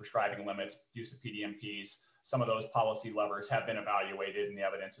education, prescribing limits, use of PDMPs. Some of those policy levers have been evaluated, and the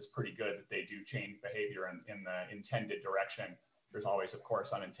evidence is pretty good that they do change behavior in the intended direction. There's always, of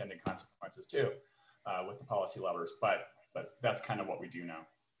course, unintended consequences too with the policy levers, but that's kind of what we do now.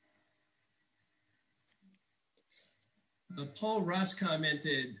 Paul Russ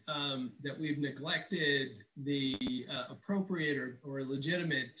commented that we've neglected the appropriate or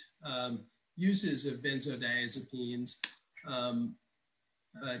legitimate uses of benzodiazepines.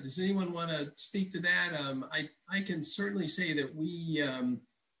 Does anyone want to speak to that? I can certainly say that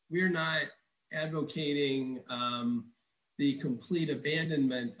we're not advocating the complete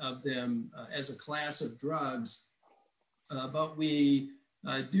abandonment of them as a class of drugs, but we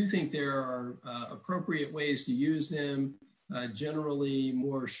do think there are appropriate ways to use them, generally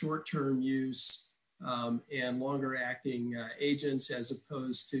more short-term use and longer-acting agents as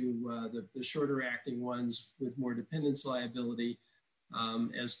opposed to the shorter-acting ones with more dependence liability,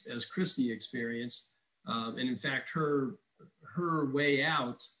 as Christy experienced. And in fact, her way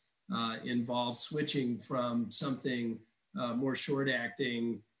out involves switching from something more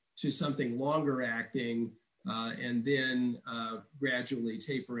short-acting to something longer-acting, and then gradually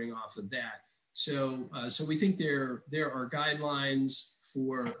tapering off of that. So we think there are guidelines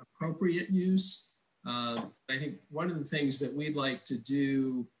for appropriate use. I think one of the things that we'd like to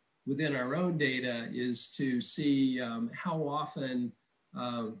do within our own data is to see how often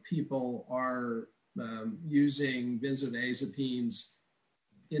people are using benzodiazepines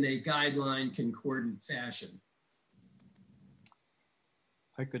in a guideline concordant fashion.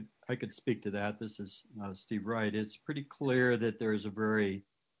 I could speak to that. This is Steve Wright. It's pretty clear that there's a very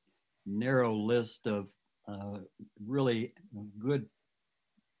narrow list of really good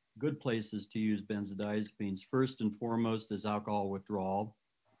places to use benzodiazepines. First and foremost is alcohol withdrawal.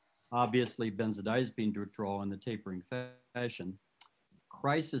 Obviously, benzodiazepine withdrawal in the tapering fashion.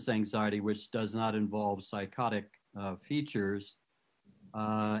 Crisis anxiety, which does not involve psychotic features,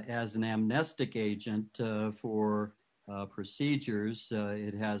 as an amnestic agent for procedures,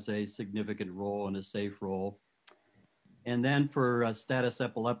 it has a significant role and a safe role. And then for status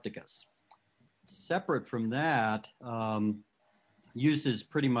epilepticus. Separate from that, use is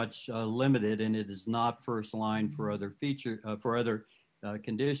pretty much limited, and it is not first line for other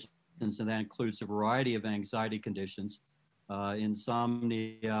conditions, and that includes a variety of anxiety conditions.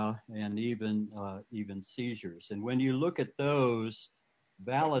 insomnia, and even seizures. And when you look at those,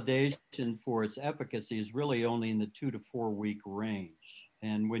 validation for its efficacy is really only in the 2 to 4 week range.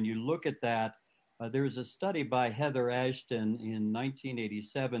 And when you look at that, there was a study by Heather Ashton in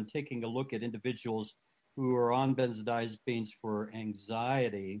 1987 taking a look at individuals who are on benzodiazepines for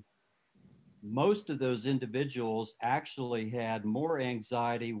anxiety. Most of those individuals actually had more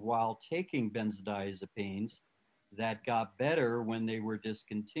anxiety while taking benzodiazepines that got better when they were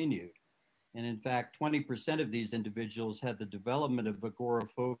discontinued. And in fact, 20% of these individuals had the development of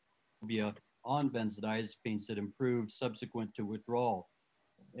agoraphobia on benzodiazepines that improved subsequent to withdrawal.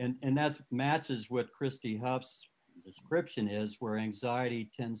 And that matches what Christy Huff's description is, where anxiety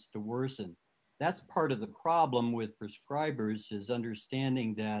tends to worsen. That's part of the problem with prescribers, is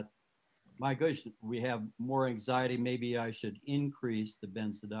understanding that, my gosh, we have more anxiety, maybe I should increase the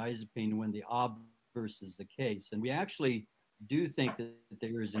benzodiazepine, when the obverse is the case. And we actually do think that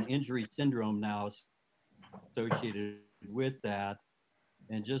there is an injury syndrome now associated with that.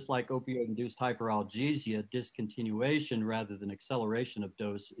 And just like opioid-induced hyperalgesia, discontinuation rather than acceleration of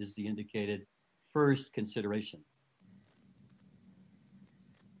dose is the indicated first consideration.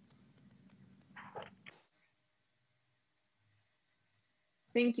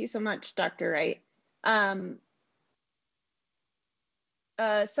 Thank you so much, Dr. Wright.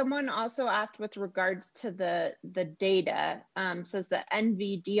 Someone also asked with regards to the data, says the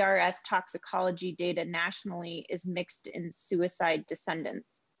NVDRS toxicology data nationally is mixed in suicide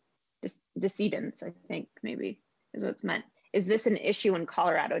decedents, I think maybe is what's meant. Is this an issue in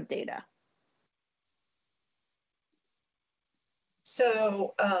Colorado data?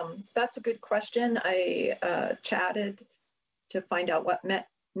 So that's a good question. I chatted to find out what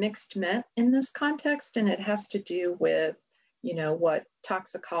mixed meant in this context, and it has to do with, you know, what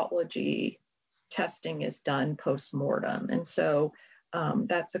toxicology testing is done post-mortem. And so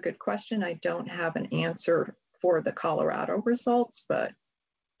that's a good question. I don't have an answer for the Colorado results, but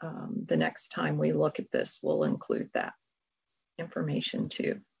the next time we look at this, we'll include that information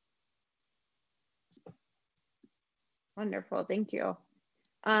too. Wonderful, thank you.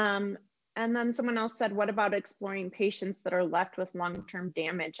 And then someone else said, what about exploring patients that are left with long-term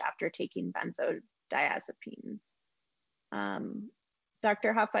damage after taking benzodiazepines?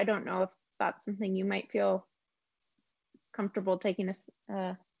 Dr. Huff, I don't know if that's something you might feel comfortable taking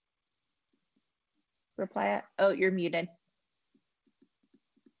a reply at. Oh, you're muted.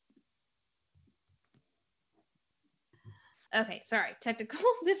 Okay, sorry, technical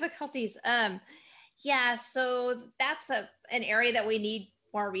difficulties. Yeah, so that's an area that we need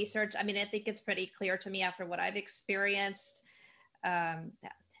more research. I mean, I think it's pretty clear to me after what I've experienced,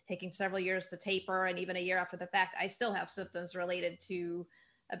 taking several years to taper, and even a year after the fact, I still have symptoms related to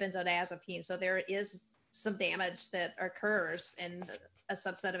a benzodiazepine. So there is some damage that occurs in a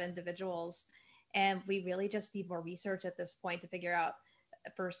subset of individuals. And we really just need more research at this point to figure out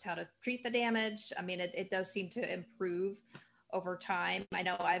first how to treat the damage. I mean, it does seem to improve over time. I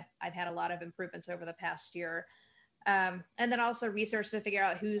know I've had a lot of improvements over the past year. And then also research to figure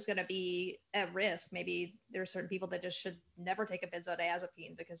out who's going to be at risk. Maybe there are certain people that just should never take a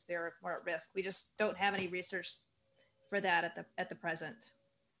benzodiazepine because they're more at risk. We just don't have any research for that at the present.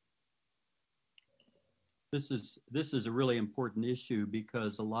 This is a really important issue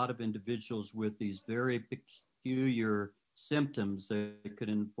because a lot of individuals with these very peculiar symptoms that could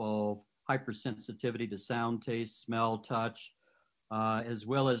involve hypersensitivity to sound, taste, smell, touch, as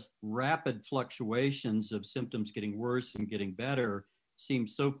well as rapid fluctuations of symptoms getting worse and getting better, seem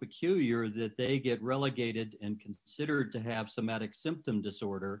so peculiar that they get relegated and considered to have somatic symptom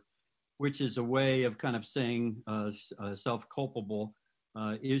disorder, which is a way of kind of saying self-culpable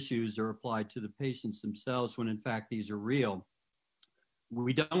issues are applied to the patients themselves when in fact these are real.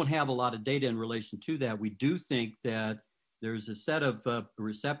 We don't have a lot of data in relation to that. We do think that there's a set of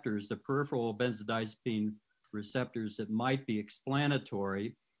receptors, the peripheral benzodiazepine receptors, that might be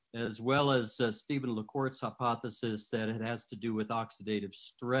explanatory, as well as Stephen LaCourte's hypothesis that it has to do with oxidative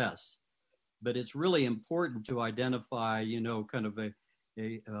stress. But it's really important to identify, you know, kind of a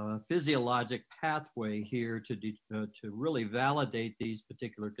physiologic pathway here to really validate these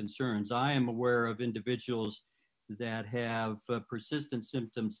particular concerns. I am aware of individuals that have persistent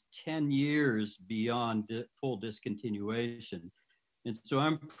symptoms 10 years beyond full discontinuation. And so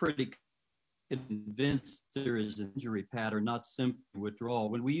I'm pretty convinced there is an injury pattern, not simply withdrawal.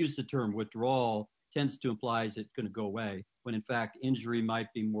 When we use the term withdrawal, tends to imply it's going to go away, when in fact injury might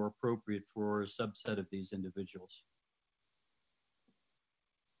be more appropriate for a subset of these individuals.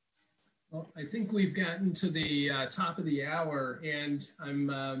 Well, I think we've gotten to the top of the hour, and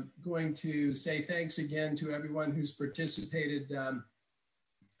I'm going to say thanks again to everyone who's participated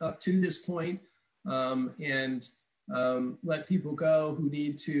up to this point, and let people go who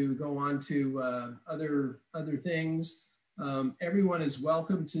need to go on to other things. Everyone is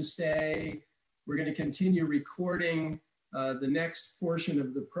welcome to stay. We're going to continue recording the next portion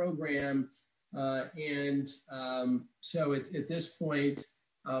of the program, and so at this point,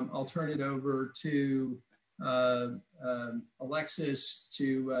 I'll turn it over to Alexis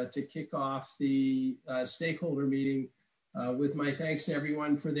to kick off the stakeholder meeting with my thanks to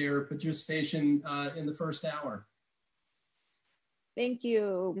everyone for their participation in the first hour. Thank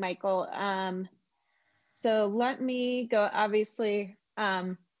you, Michael. So let me go. Obviously,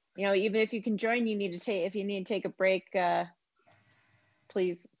 you know, even if you can join, if you need to take a break,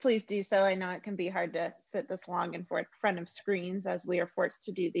 please do so. I know it can be hard to sit this long in front of screens as we are forced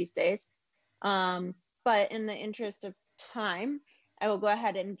to do these days. But in the interest of time, I will go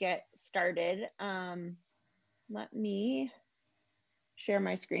ahead and get started. Let me share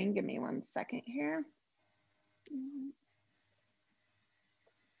my screen. Give me 1 second here.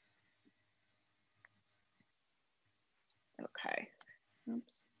 Okay.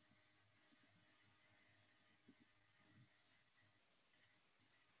 Oops.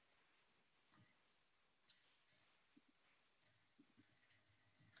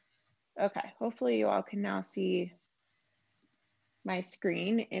 Okay, hopefully you all can now see my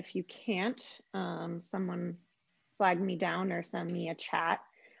screen. If you can't, someone flag me down or send me a chat.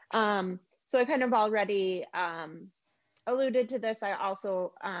 So I kind of already alluded to this. I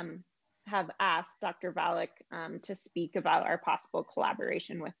also have asked Dr. Valuck to speak about our possible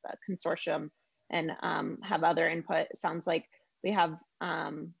collaboration with the consortium and have other input. It sounds like we have,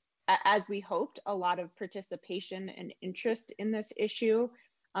 as we hoped, a lot of participation and interest in this issue.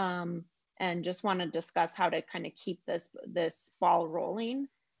 And just want to discuss how to kind of keep this ball rolling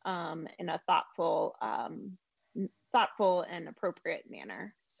in a thoughtful and appropriate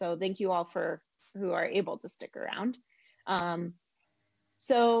manner. So thank you all who are able to stick around.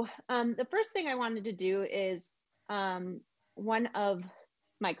 So the first thing I wanted to do is one of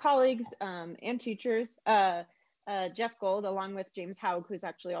my colleagues and teachers, Jeff Gold, along with James Haug, who's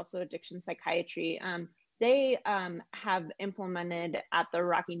actually also addiction psychiatry, they have implemented at the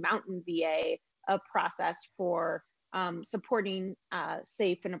Rocky Mountain VA a process for supporting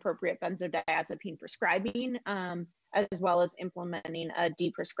safe and appropriate benzodiazepine prescribing, as well as implementing a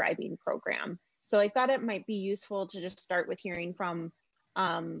deprescribing program. So I thought it might be useful to just start with hearing from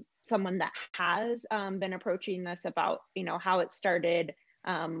someone that has been approaching this about, you know, how it started,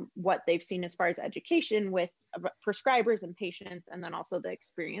 what they've seen as far as education with prescribers and patients, and then also the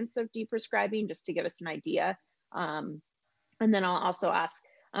experience of deprescribing, just to give us an idea. And then I'll also ask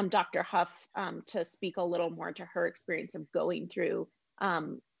Dr. Huff to speak a little more to her experience of going through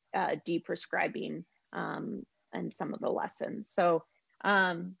deprescribing and some of the lessons. So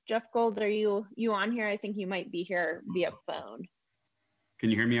Jeff Gold, are you on here? I think you might be here via phone. Can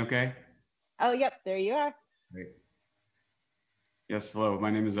you hear me okay? Oh, yep, there you are. Great. Yes, hello, my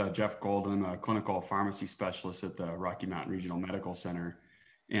name is Jeff Gold. I'm a clinical pharmacy specialist at the Rocky Mountain Regional Medical Center.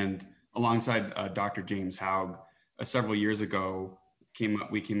 And alongside Dr. James Haug, several years ago,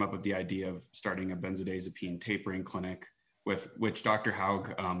 we came up with the idea of starting a benzodiazepine tapering clinic, with which Dr.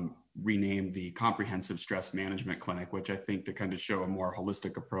 Haug renamed the Comprehensive Stress Management Clinic, which I think to kind of show a more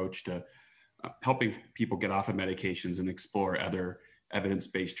holistic approach to helping people get off of medications and explore other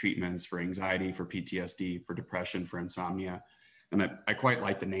evidence-based treatments for anxiety, for PTSD, for depression, for insomnia. And I quite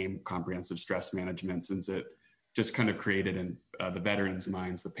like the name Comprehensive Stress Management, since it just kind of created in the veterans'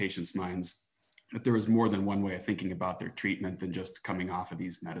 minds, the patients' minds, that there was more than one way of thinking about their treatment than just coming off of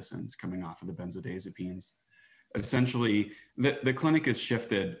these medicines, coming off of the benzodiazepines. Essentially, the clinic has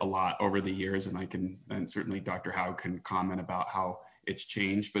shifted a lot over the years, and certainly Dr. Haug can comment about how it's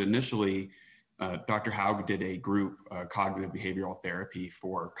changed. But initially, Dr. Haug did a group cognitive behavioral therapy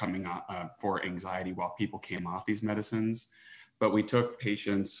for for anxiety while people came off these medicines. But we took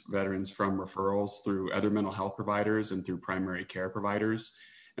patients, veterans, from referrals through other mental health providers and through primary care providers.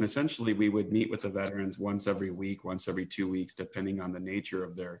 And essentially, we would meet with the veterans once every week, once every 2 weeks, depending on the nature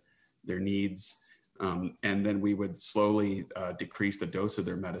of their needs. And then we would slowly decrease the dose of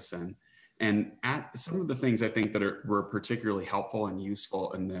their medicine. And some of the things I think that were particularly helpful and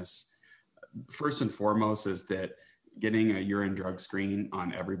useful in this, first and foremost, is that getting a urine drug screen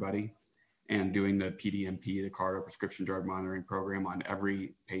on everybody and doing the PDMP, the Colorado Prescription Drug Monitoring Program, on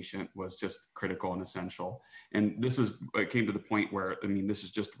every patient was just critical and essential. And it came to the point where, I mean, this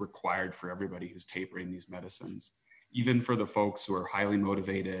is just required for everybody who's tapering these medicines. Even for the folks who are highly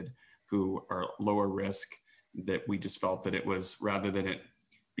motivated, who are lower risk, that we just felt that it was, rather than it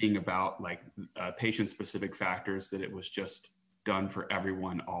being about like patient-specific factors, that it was just done for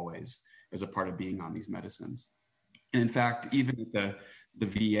everyone always as a part of being on these medicines. And in fact, even at the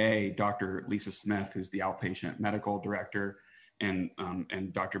VA, Dr. Lisa Smith, who's the outpatient medical director, and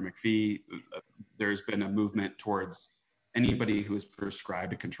Dr. McPhee, there's been a movement towards anybody who is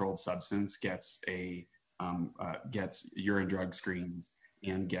prescribed a controlled substance gets urine drug screens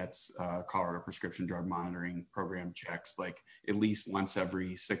and gets Colorado prescription drug monitoring program checks, like at least once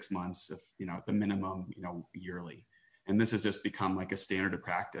every 6 months, if the minimum, yearly. And this has just become like a standard of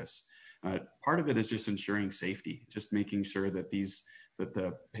practice. Part of it is just ensuring safety, just making sure that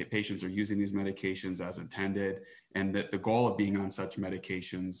the patients are using these medications as intended, and that the goal of being on such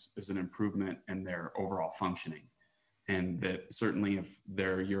medications is an improvement in their overall functioning. And that certainly if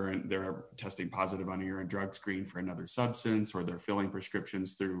they're testing positive on a urine drug screen for another substance, or they're filling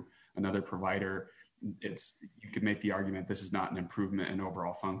prescriptions through another provider, you could make the argument this is not an improvement in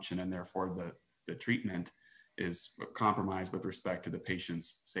overall function, and therefore the treatment is compromised with respect to the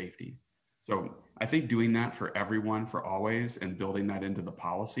patient's safety. So I think doing that for everyone, for always, and building that into the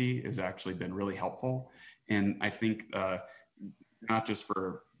policy has actually been really helpful. And I think not just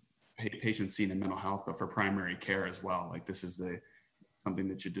for patients seen in mental health, but for primary care as well. Like this is something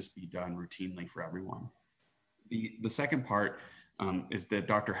that should just be done routinely for everyone. The second part is that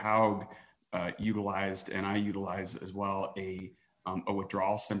Dr. Haug utilized, and I utilize as well, a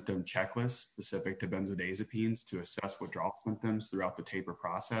withdrawal symptom checklist specific to benzodiazepines to assess withdrawal symptoms throughout the taper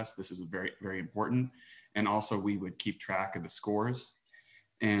process. This is very, very important. And also we would keep track of the scores.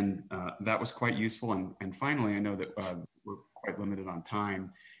 And that was quite useful. And finally, I know that we're quite limited on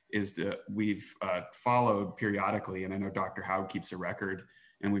time, is that we've followed periodically, and I know Dr. Haug keeps a record,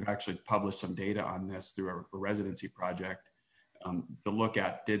 and we've actually published some data on this through a residency project to look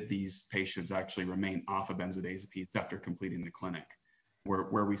at, did these patients actually remain off of benzodiazepines after completing the clinic?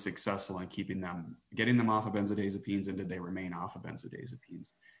 Were we successful in getting them off of benzodiazepines, and did they remain off of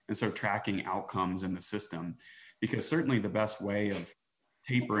benzodiazepines? And so tracking outcomes in the system, because certainly the best way of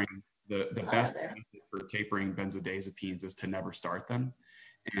tapering, the best method for tapering benzodiazepines is to never start them.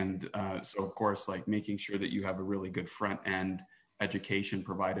 And so of course, like making sure that you have a really good front end education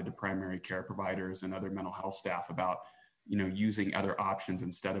provided to primary care providers and other mental health staff about, using other options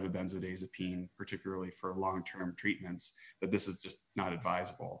instead of a benzodiazepine, particularly for long-term treatments, that this is just not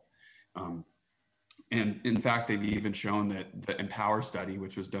advisable. And in fact, they've even shown that the Empower study,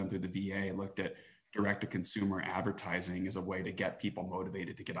 which was done through the VA, looked at direct-to-consumer advertising as a way to get people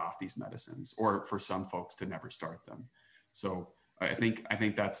motivated to get off these medicines, or for some folks to never start them. So I think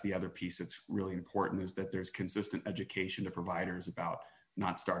that's the other piece that's really important, is that there's consistent education to providers about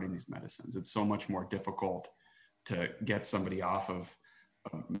not starting these medicines. It's so much more difficult to get somebody off of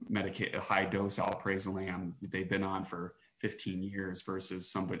a high dose alprazolam that they've been on for 15 years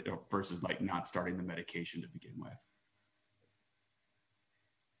versus like not starting the medication to begin with.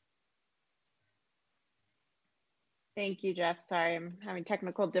 Thank you, Jeff. Sorry, I'm having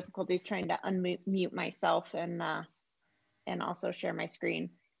technical difficulties trying to unmute myself and also share my screen.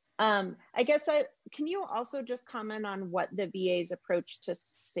 I guess can you also just comment on what the VA's approach to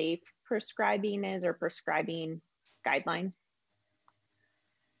safe prescribing is, or prescribing guidelines?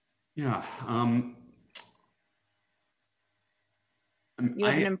 Yeah. You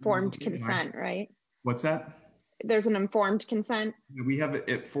have an informed consent, right? What's that? There's an informed consent. We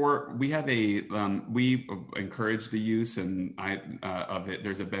encourage the use of it.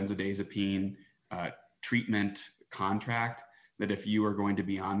 There's a benzodiazepine treatment contract that if you are going to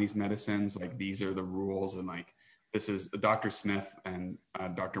be on these medicines, like these are the rules, and like this is Dr. Smith and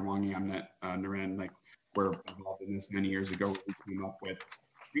Dr. Wangyamnet Naren, like were involved in this many years ago. We came up with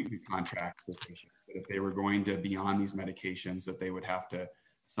treatment contracts with patients that if they were going to be on these medications, that they would have to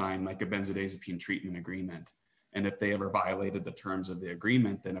sign like a benzodiazepine treatment agreement. And if they ever violated the terms of the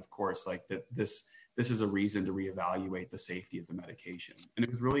agreement, then of course, like this is a reason to reevaluate the safety of the medication. And it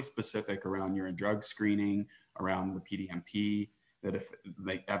was really specific around urine drug screening, around the PDMP, that if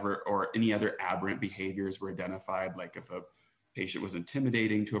like or any other aberrant behaviors were identified, like if a patient was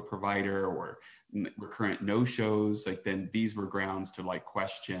intimidating to a provider or recurrent no-shows, like then these were grounds to like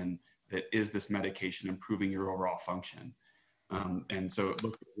question that, is this medication improving your overall function? And so it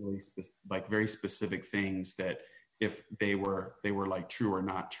looked at really like very specific things that if they were like true or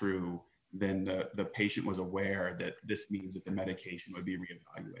not true, then the patient was aware that this means that the medication would be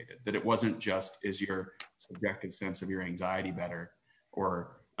reevaluated, that it wasn't just, is your subjective sense of your anxiety better,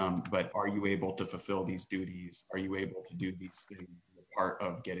 or but are you able to fulfill these duties? Are you able to do these things as a part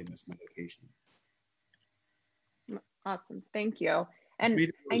of getting this medication? Awesome, thank you.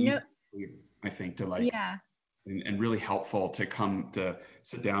 And I know clear, I think, to like, Yeah. and really helpful to come to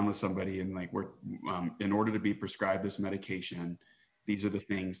sit down with somebody and like, we're, in order to be prescribed this medication, these are the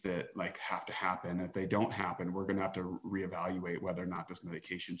things that like have to happen. If they don't happen, we're going to have to reevaluate whether or not this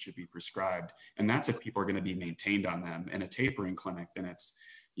medication should be prescribed. And that's if people are going to be maintained on them. In a tapering clinic, then it's,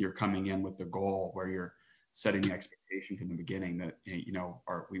 you're coming in with the goal where you're setting the expectation from the beginning that, you know,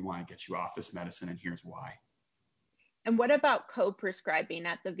 or we want to get you off this medicine and here's why. And what about co-prescribing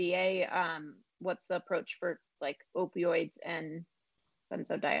at the VA? What's the approach for like opioids and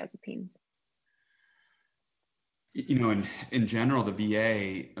benzodiazepines? You know, in general, the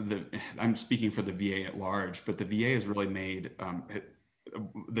VA, I'm speaking for the VA at large, but the VA has really made,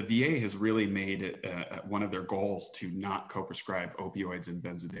 it one of their goals to not co-prescribe opioids and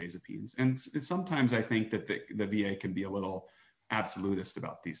benzodiazepines. And sometimes I think that the VA can be a little absolutist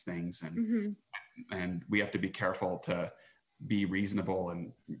about these things, and and we have to be careful to be reasonable.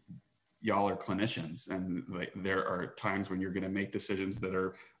 And y'all are clinicians, and like, there are times when you're going to make decisions that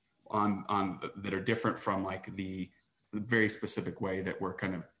are that are different from like the very specific way that we're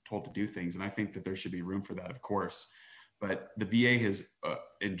kind of told to do things. And I think that there should be room for that, of course. But the VA has,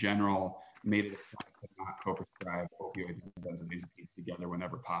 in general, made it a point to not co-prescribe opioids and benzodiazepines together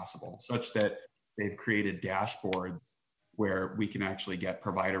whenever possible, such that they've created dashboards where we can actually get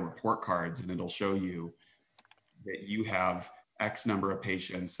provider report cards, and it'll show you that you have X number of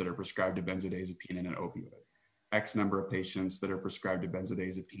patients that are prescribed a benzodiazepine and an opioid, X number of patients that are prescribed a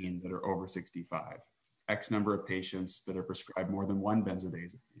benzodiazepine that are over 65, X number of patients that are prescribed more than one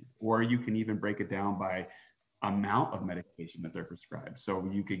benzodiazepine. Or you can even break it down by amount of medication that they're prescribed. So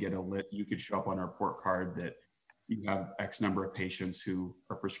you could get you could show up on a report card that you have X number of patients who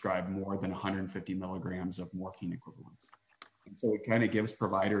are prescribed more than 150 milligrams of morphine equivalents. And so it kind of gives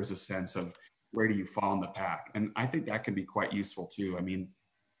providers a sense of where do you fall in the pack. And I think that can be quite useful too. I mean,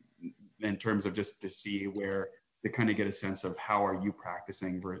 in terms of just to see where, to kind of get a sense of how are you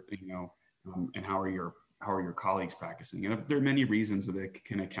practicing, you know, and how are your colleagues practicing. And there are many reasons that it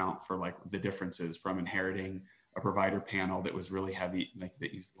can account for like the differences from inheriting a provider panel that was really heavy, like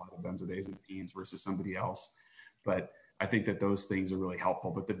that used a lot of benzodiazepines versus somebody else. But I think that those things are really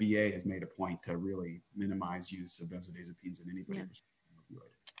helpful. But the VA has made a point to really minimize use of benzodiazepines in anybody. Yeah.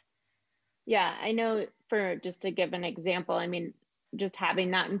 Yeah, I know, for just to give an example, I mean, just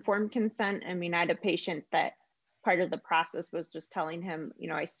having that informed consent. I mean, I had a patient that part of the process was just telling him, you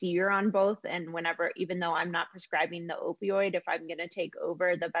know, I see you're on both. And whenever, even though I'm not prescribing the opioid, if I'm going to take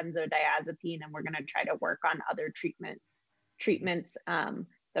over the benzodiazepine and we're going to try to work on other treatments,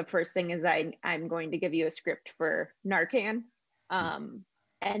 the first thing is I'm going to give you a script for Narcan. And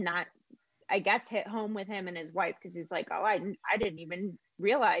that, I guess, hit home with him and his wife, because he's like, oh, I didn't even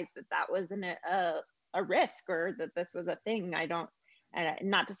realize that was a risk, or that this was a thing. And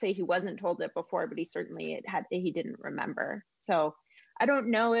not to say he wasn't told it before, but he didn't remember. So I don't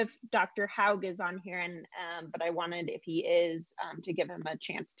know if Dr. Haug is on here, but I wanted, if he is, to give him a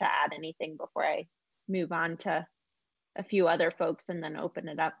chance to add anything before I move on to a few other folks and then open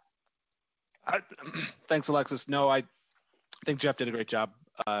it up. Thanks, Alexis. No, I think Jeff did a great job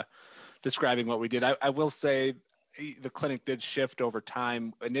describing what we did. I will say the clinic did shift over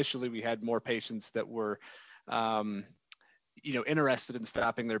time. Initially, we had more patients that were interested in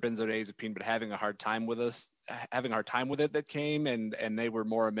stopping their benzodiazepine, but having a hard time with it that came, and they were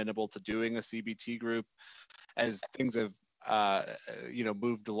more amenable to doing a CBT group. As things have,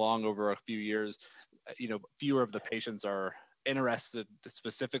 moved along over a few years, fewer of the patients are interested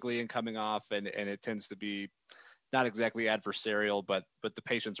specifically in coming off, and it tends to be not exactly adversarial, but the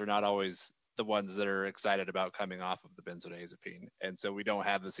patients are not always the ones that are excited about coming off of the benzodiazepine. And so we don't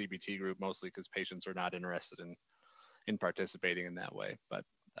have the CBT group, mostly because patients are not interested in participating in that way. But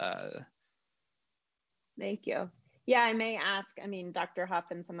thank you. Yeah, I may ask, I mean, Dr. Huff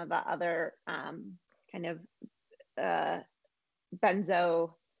and some of the other kind of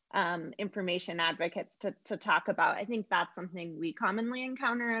benzo information advocates to talk about. I think that's something we commonly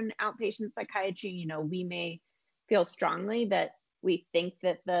encounter in outpatient psychiatry. We may feel strongly that we think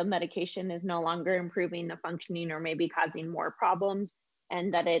that the medication is no longer improving the functioning or maybe causing more problems,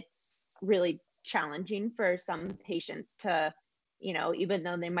 and that it's really challenging for some patients to, even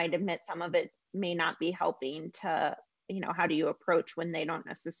though they might admit some of it may not be helping, to, how do you approach when they don't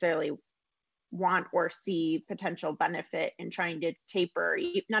necessarily want or see potential benefit in trying to taper,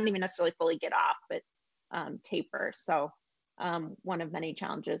 not even necessarily fully get off, but taper. So one of many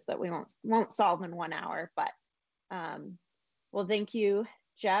challenges that we won't solve in 1 hour, but well, thank you,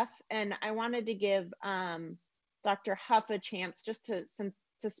 Jeff. And I wanted to give Dr. Huff a chance, just to, since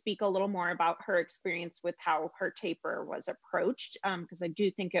to speak a little more about her experience with how her taper was approached, because I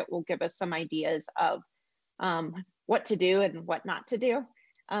do think it will give us some ideas of what to do and what not to do.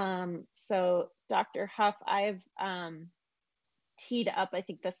 So Dr. Huff, I've teed up, I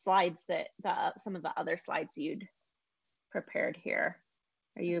think, the slides that some of the other slides you'd prepared here.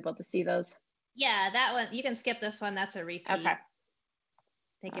 Are you able to see those? Yeah, that one, you can skip this one. That's a repeat. Okay. I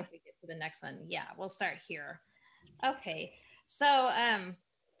think if we get to the next one, yeah, we'll start here. Okay, so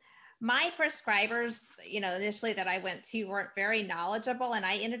my prescribers, initially that I went to weren't very knowledgeable, and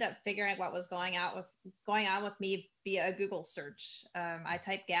I ended up figuring what was going on with me via a Google search. I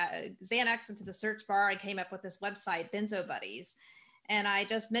typed Xanax into the search bar. I came up with this website, Benzo Buddies, and I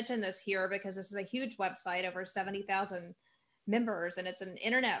just mentioned this here because this is a huge website, over 70,000 members, and it's an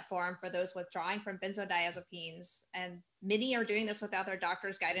internet forum for those withdrawing from benzodiazepines, and many are doing this without their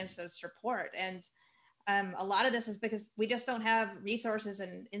doctor's guidance or support. And a lot of this is because we just don't have resources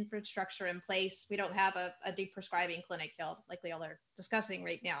and infrastructure in place. We don't have a deprescribing clinic like we all are discussing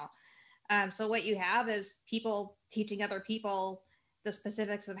right now. So what you have is people teaching other people the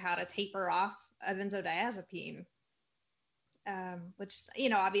specifics of how to taper off a benzodiazepine, which,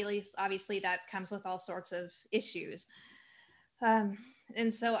 obviously that comes with all sorts of issues.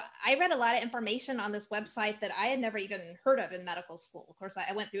 And so I read a lot of information on this website that I had never even heard of in medical school. Of course,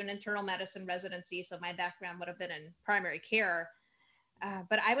 I went through an internal medicine residency, so my background would have been in primary care.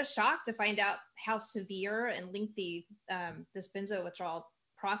 But I was shocked to find out how severe and lengthy this benzo withdrawal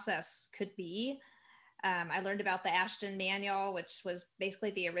process could be. I learned about the Ashton Manual, which was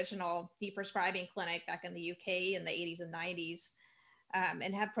basically the original deprescribing clinic back in the UK in the 80s and 90s,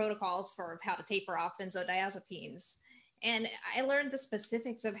 and have protocols for how to taper off benzodiazepines. And I learned the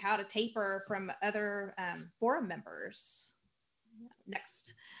specifics of how to taper from other forum members.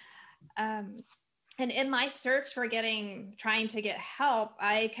 Next. And in my search for trying to get help,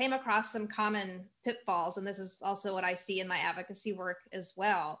 I came across some common pitfalls. And this is also what I see in my advocacy work as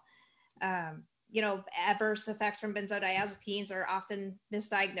well. Adverse effects from benzodiazepines are often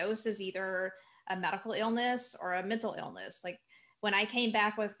misdiagnosed as either a medical illness or a mental illness. Like, when I came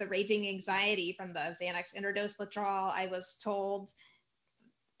back with the raging anxiety from the Xanax interdose withdrawal, I was told,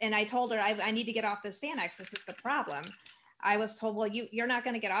 and I told her, I need to get off the Xanax. This is the problem. I was told, well, you're not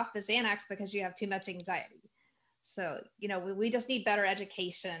going to get off the Xanax because you have too much anxiety. So, we just need better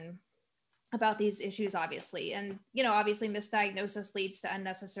education about these issues, obviously. And, obviously misdiagnosis leads to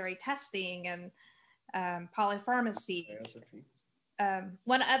unnecessary testing and polypharmacy.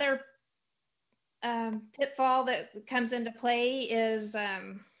 One other pitfall that comes into play is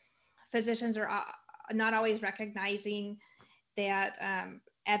physicians are not always recognizing that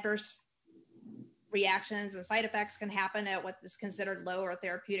adverse reactions and side effects can happen at what is considered low or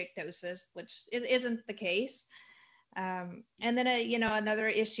therapeutic doses, which isn't the case. And then, another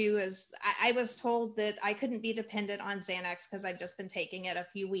issue is I was told that I couldn't be dependent on Xanax because I'd just been taking it a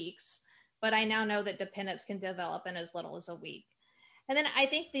few weeks, but I now know that dependence can develop in as little as a week. And then I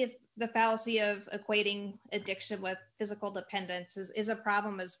think the fallacy of equating addiction with physical dependence is a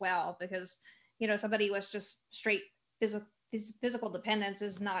problem as well, because, somebody with just straight physical dependence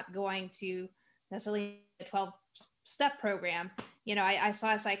is not going to necessarily a 12-step program. I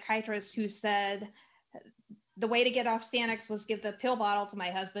saw a psychiatrist who said the way to get off Xanax was give the pill bottle to my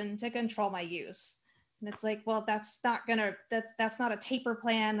husband to control my use. And it's like, well, that's not a taper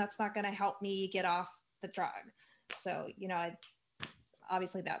plan. That's not going to help me get off the drug. So,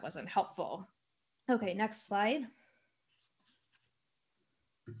 obviously that wasn't helpful. Okay, next slide.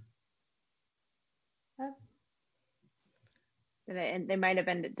 They might have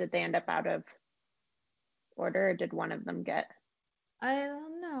ended, did they end up out of order, or did one of them get? I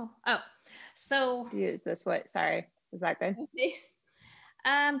don't know. Oh, so. Is this what, sorry, is that good?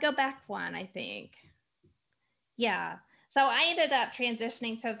 Go back one, I think. Yeah, so I ended up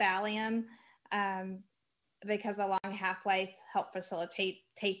transitioning to Valium because the long half-life helped facilitate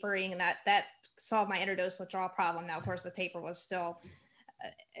tapering, and that solved my interdose withdrawal problem. Now, of course, the taper was still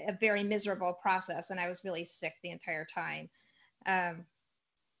a very miserable process, and I was really sick the entire time.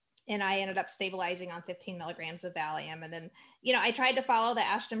 And I ended up stabilizing on 15 milligrams of Valium. And then, I tried to follow the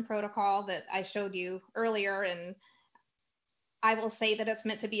Ashton protocol that I showed you earlier, and I will say that it's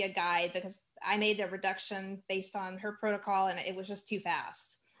meant to be a guide because I made a reduction based on her protocol, and it was just too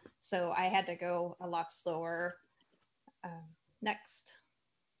fast. So I had to go a lot slower. Next.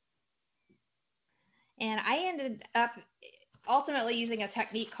 And I ended up ultimately using a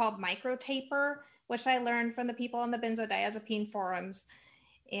technique called micro taper, which I learned from the people on the benzodiazepine forums.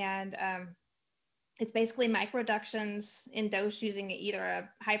 And it's basically micro reductions in dose using either a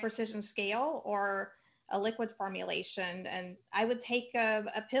high precision scale or a liquid formulation, and I would take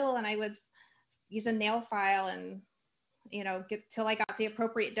a pill and I would use a nail file and, get till I got the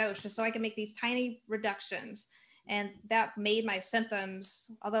appropriate dose, just so I could make these tiny reductions. And that made my symptoms,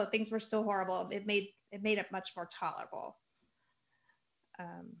 although things were still horrible, it made it much more tolerable.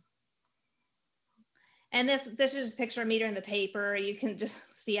 And this is just a picture of me during the taper. You can just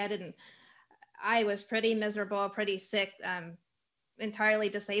see I was pretty miserable, pretty sick, entirely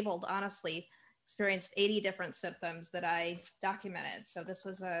disabled, honestly. Experienced 80 different symptoms that I documented. So this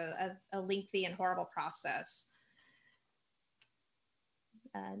was a lengthy and horrible process.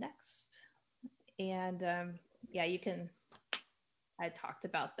 Next. And yeah, I talked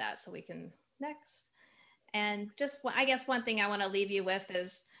about that, so we can next. And just, I guess one thing I want to leave you with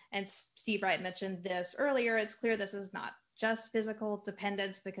is, and Steve Wright mentioned this earlier, it's clear this is not just physical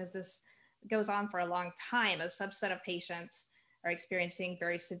dependence, because this goes on for a long time. A subset of patients are experiencing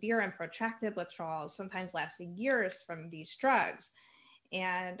very severe and protracted withdrawals, sometimes lasting years from these drugs.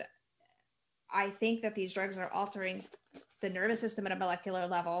 And I think that these drugs are altering the nervous system at a molecular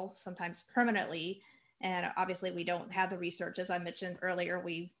level, sometimes permanently. And obviously we don't have the research, as I mentioned earlier.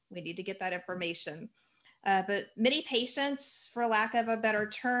 We need to get that information. But many patients, for lack of a better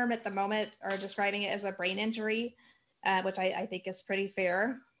term at the moment, are describing it as a brain injury, which I think is pretty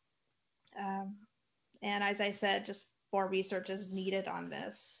fair. And as I said, just more research is needed on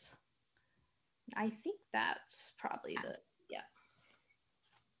this. I think that's probably yeah.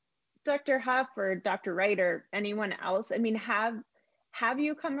 Dr. Huff or Dr. Wright or anyone else, I mean, have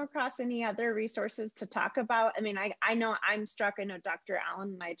you come across any other resources to talk about? I mean, I know I'm struck, I know Dr.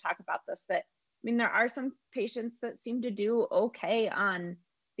 Allen and I talk about this, that, I mean, there are some patients that seem to do okay on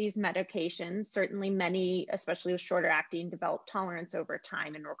these medications. Certainly many, especially with shorter acting, develop tolerance over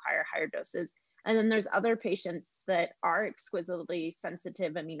time and require higher doses. And then there's other patients that are exquisitely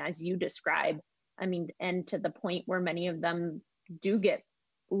sensitive. I mean, as you describe, I mean, and to the point where many of them do get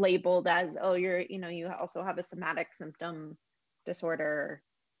labeled as, oh, you also have a somatic symptom disorder.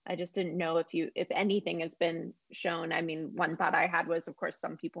 I just didn't know if anything has been shown. I mean, one thought I had was, of course,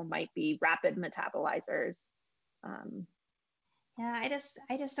 some people might be rapid metabolizers. Yeah,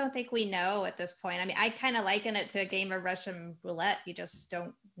 I just don't think we know at this point. I mean, I kind of liken it to a game of Russian roulette. You just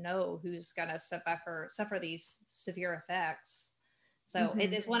don't know who's gonna suffer these severe effects. So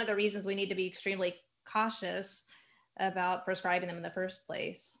it is one of the reasons we need to be extremely cautious about prescribing them in the first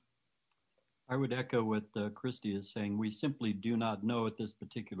place. I would echo what Christy is saying. We simply do not know at this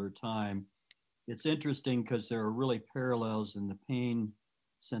particular time. It's interesting because there are really parallels in the pain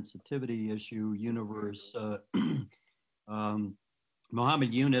sensitivity issue universe.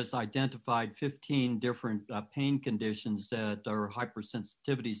 Mohammed Yunus identified 15 different pain conditions that are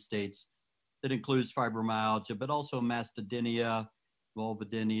hypersensitivity states. That includes fibromyalgia, but also mastodynia,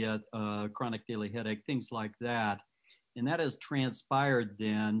 vulvodynia, chronic daily headache, things like that. And that has transpired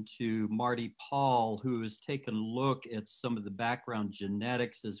then to Marty Paul, who has taken a look at some of the background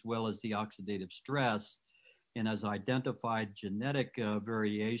genetics as well as the oxidative stress, and has identified genetic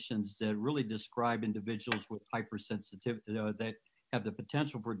variations that really describe individuals with hypersensitivity, that have the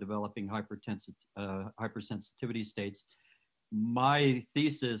potential for developing hypersensitivity states. My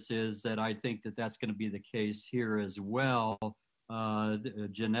thesis is that I think that that's going to be the case here as well.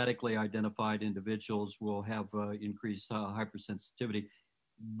 Genetically identified individuals will have increased hypersensitivity,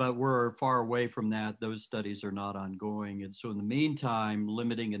 but we're far away from that. Those studies are not ongoing. And so in the meantime,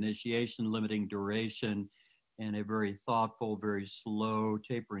 limiting initiation, limiting duration, and a very thoughtful, very slow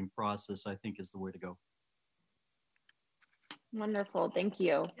tapering process, I think, is the way to go. Wonderful, thank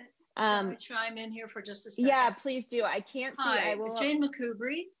you. Can I chime in here for just a second? Yeah, please do. I can't see. Hi, Jane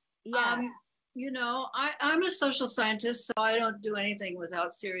McCoubry. Yeah. You know, I'm a social scientist, so I don't do anything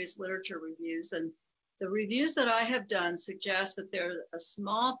without serious literature reviews. And the reviews that I have done suggest that there's a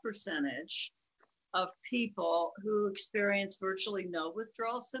small percentage of people who experience virtually no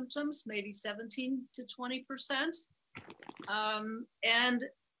withdrawal symptoms, maybe 17 to 20%. And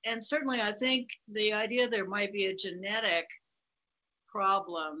certainly I think the idea there might be a genetic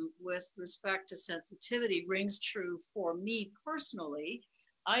problem with respect to sensitivity rings true for me personally.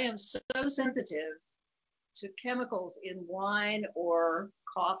 I am so sensitive to chemicals in wine or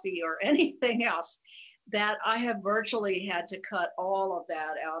coffee or anything else that I have virtually had to cut all of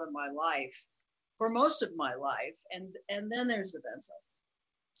that out of my life for most of my life. And then there's the benzo.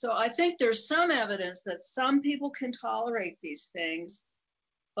 So I think there's some evidence that some people can tolerate these things,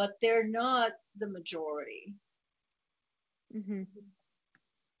 but they're not the majority. Mm-hmm.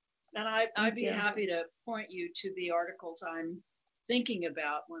 And I'd be happy to point you to the articles I'm thinking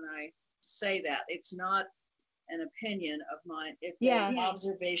about when I say that. It's not an opinion of mine, it's an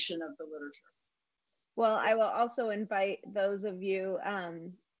observation of the literature. Well, I will also invite those of you,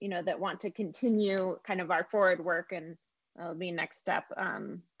 you know, that want to continue kind of our forward work, and that'll be next step.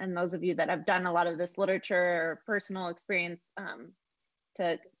 And those of you that have done a lot of this literature or personal experience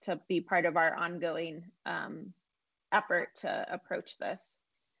to be part of our ongoing effort to approach this.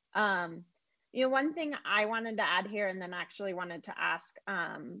 You know, one thing I wanted to add here, and then actually wanted to ask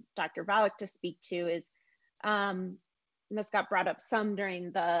Dr. Valuck to speak to is, and this got brought up some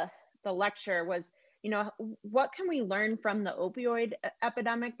during the lecture, was, you know, what can we learn from the opioid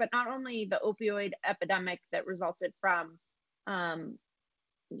epidemic, but not only the opioid epidemic that resulted from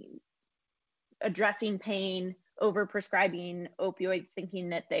addressing pain, overprescribing opioids, thinking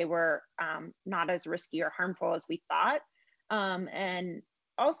that they were not as risky or harmful as we thought, and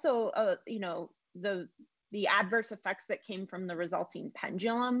also, you know, the adverse effects that came from the resulting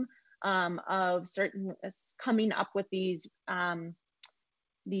pendulum of certain coming up with these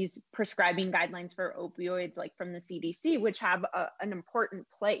prescribing guidelines for opioids, like from the CDC, which have an important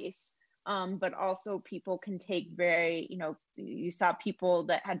place, but also people can take very, you know, you saw people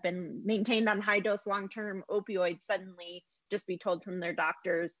that had been maintained on high dose long-term opioids suddenly just be told from their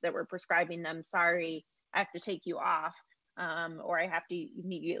doctors that were prescribing them, sorry, I have to take you off, or I have to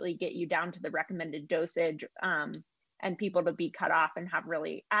immediately get you down to the recommended dosage, and people to be cut off and have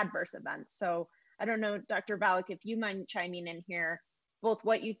really adverse events. So I don't know, Dr. Valuck, if you mind chiming in here, both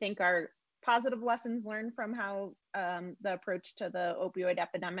what you think are positive lessons learned from how the approach to the opioid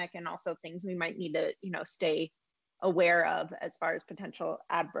epidemic, and also things we might need to, you know, stay aware of as far as potential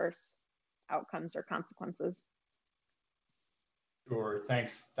adverse outcomes or consequences. Sure.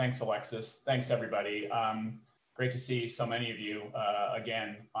 Thanks, Alexis. Thanks, everybody. Great to see so many of you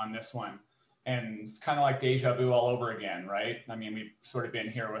again on this one. And it's kind of like deja vu all over again, right? I mean, we've sort of been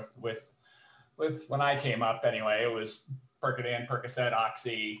here with when I came up anyway, it was Percodan, Percocet,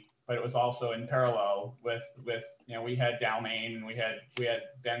 Oxy, but it was also in parallel with you know, we had Dalmane, and we had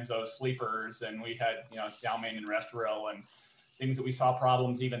benzo sleepers, and we had, you know, Dalmane and Restoril, and things that we saw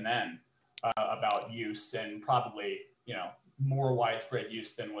problems even then about use, and probably, you know, more widespread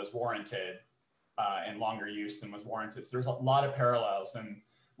use than was warranted, and longer use than was warranted. So there's a lot of parallels, and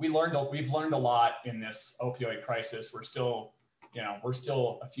we've learned a lot in this opioid crisis. We're still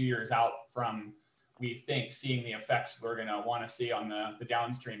a few years out from, we think, seeing the effects we're going to want to see on the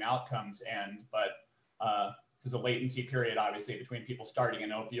downstream outcomes but there's a latency period, obviously, between people starting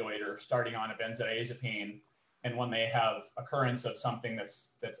an opioid or starting on a benzodiazepine and when they have occurrence of something that's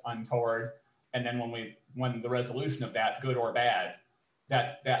untoward, and then when the resolution of that, good or bad,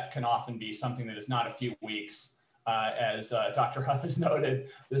 that can often be something that is not a few weeks. As Dr. Huff has noted,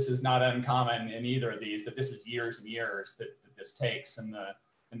 this is not uncommon in either of these, that this is years and years that this takes, and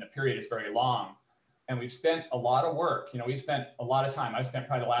the period is very long. And we've spent a lot of work, you know, we've spent a lot of time. I've spent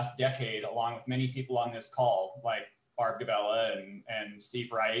probably the last decade, along with many people on this call, like Barb Gabella and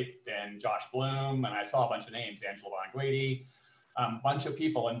Steve Wright and Josh Bloom, and I saw a bunch of names, Angela Bonguidi, a bunch of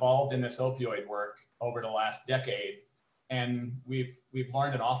people involved in this opioid work over the last decade. And we've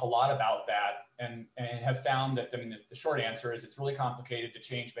learned an awful lot about that, and have found that, I mean, the short answer is it's really complicated to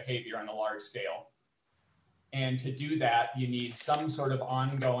change behavior on a large scale. And to do that, you need some sort of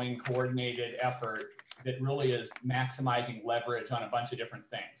ongoing coordinated effort that really is maximizing leverage on a bunch of different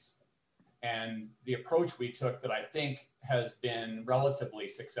things. And the approach we took that I think has been relatively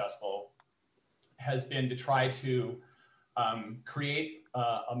successful has been to try to create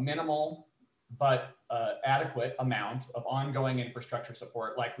a minimal but adequate amount of ongoing infrastructure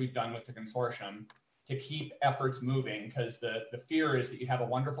support, like we've done with the consortium, to keep efforts moving, because the fear is that you have a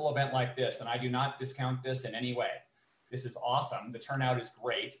wonderful event like this, and I do not discount this in any way. This is awesome. The turnout is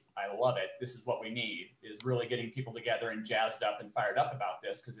great. I love it. This is what we need, is really getting people together and jazzed up and fired up about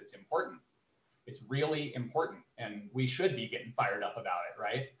this, because it's important. It's really important, and we should be getting fired up about it,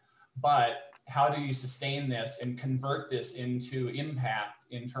 right? But how do you sustain this and convert this into impact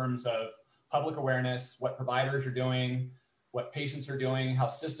in terms of public awareness, what providers are doing, what patients are doing, how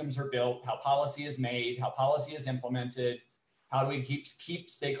systems are built, how policy is made, how policy is implemented, how do we keep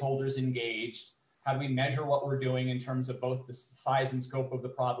stakeholders engaged, how do we measure what we're doing in terms of both the size and scope of the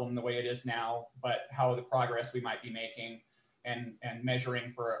problem the way it is now, but how the progress we might be making, and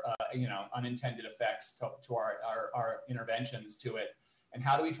measuring for you know, unintended effects to our interventions to it, and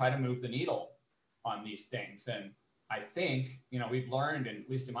how do we try to move the needle on these things. And I think, you know, we've learned, and at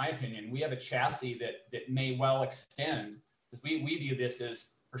least in my opinion, we have a chassis that may well extend, because we view this as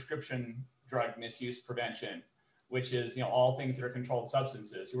prescription drug misuse prevention, which is, you know, all things that are controlled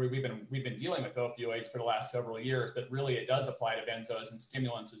substances. We've been dealing with opioids for the last several years, but really it does apply to benzos and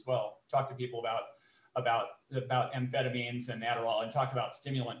stimulants as well. Talk to people about amphetamines and Adderall, and talk about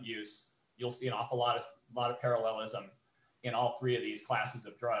stimulant use. you'll see an awful lot of parallelism in all three of these classes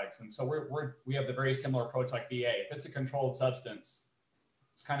of drugs. And so we have the very similar approach like VA. If it's a controlled substance,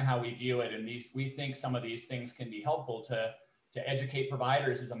 it's kind of how we view it. And we think some of these things can be helpful to educate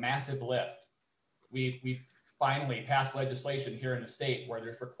providers is a massive lift. We finally passed legislation here in the state where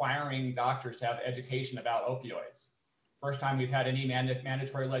there's requiring doctors to have education about opioids. First time we've had any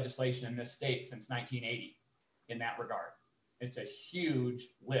mandatory legislation in this state since 1980 in that regard. It's a huge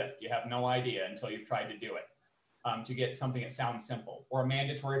lift. You have no idea until you've tried to do it. To get something that sounds simple, or a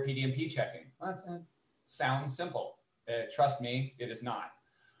mandatory PDMP checking. Well, that sounds simple. Trust me, it is not.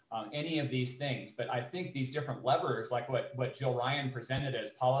 Any of these things, but I think these different levers, like what Jill Ryan presented as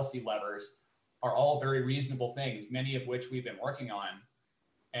policy levers, are all very reasonable things, many of which we've been working on.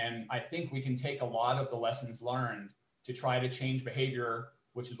 And I think we can take a lot of the lessons learned to try to change behavior,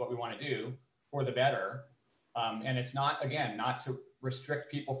 which is what we want to do, for the better. And it's not, again, not to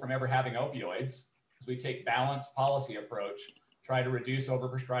restrict people from ever having opioids. We take balanced policy approach, try to reduce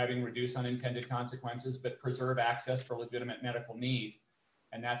overprescribing, reduce unintended consequences, but preserve access for legitimate medical need.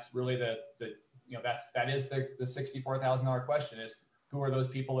 And that's really that is the $64,000 question is, who are those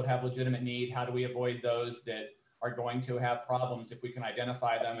people that have legitimate need? How do we avoid those that are going to have problems if we can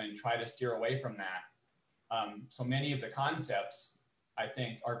identify them and try to steer away from that? So many of the concepts, I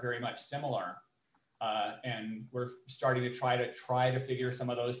think, are very much similar. And we're starting to try to figure some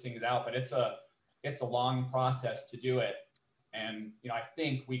of those things out, but it's a long process to do it. And, I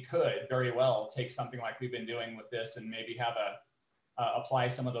think we could very well take something like we've been doing with this and maybe have apply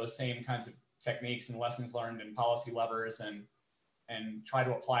some of those same kinds of techniques and lessons learned and policy levers and try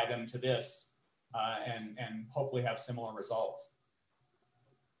to apply them to this and hopefully have similar results.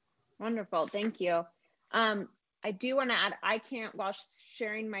 Wonderful, thank you. I do want to add, I can't, while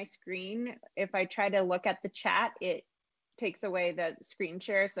sharing my screen, if I try to look at the chat, it takes away the screen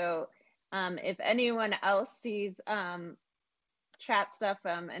share. So if anyone else sees chat stuff,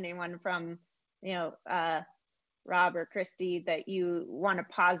 anyone from, Rob or Christy, that you want to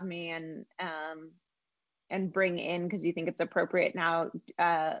pause me and bring in because you think it's appropriate now,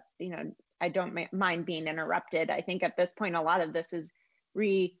 I don't mind being interrupted. I think at this point, a lot of this is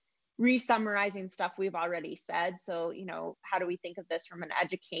re-summarizing stuff we've already said. So, how do we think of this from an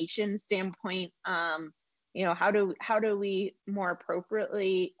education standpoint? How do we more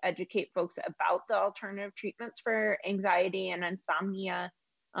appropriately educate folks about the alternative treatments for anxiety and insomnia,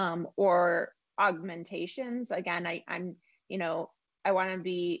 or augmentations? Again, I want to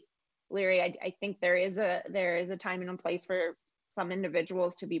be leery. I think there is a time and a place for some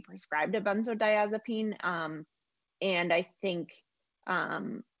individuals to be prescribed a benzodiazepine, and I think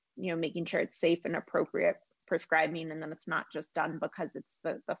making sure it's safe and appropriate prescribing, and then it's not just done because it's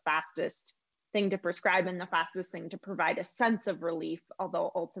the fastest thing to prescribe and the fastest thing to provide a sense of relief,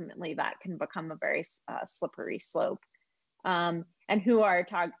 although ultimately that can become a very slippery slope. And who are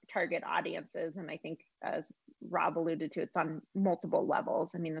target audiences? And I think, as Rob alluded to, it's on multiple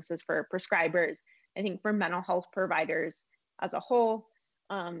levels. I mean, this is for prescribers, I think for mental health providers as a whole,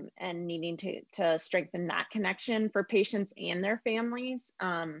 and needing to strengthen that connection for patients and their families,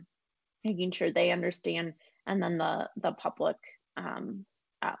 making sure they understand, and then the public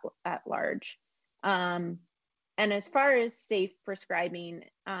at large. And as far as safe prescribing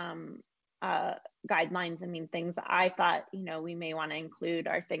guidelines, I mean, things I thought, we may want to include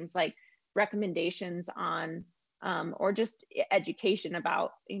are things like recommendations on, or just education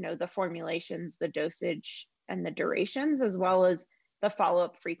about, the formulations, the dosage, and the durations, as well as the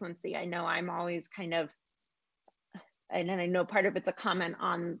follow-up frequency. I know I'm always kind of, and I know part of it's a comment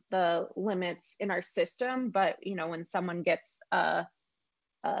on the limits in our system, but, when someone gets a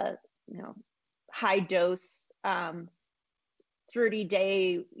high dose,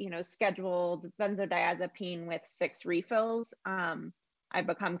 30-day, scheduled benzodiazepine with 6 refills, I've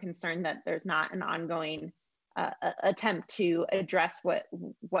become concerned that there's not an ongoing attempt to address what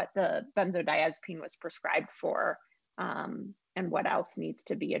the benzodiazepine was prescribed for, and what else needs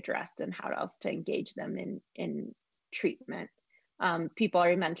to be addressed and how else to engage them in treatment. People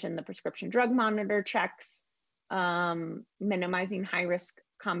already mentioned the prescription drug monitor checks, minimizing high-risk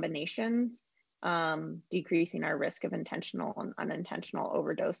combinations, decreasing our risk of intentional and unintentional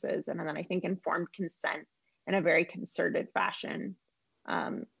overdoses. And then I think informed consent in a very concerted fashion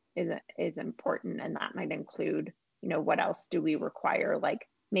is important. And that might include, what else do we require? Like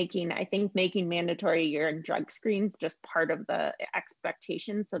making mandatory urine drug screens just part of the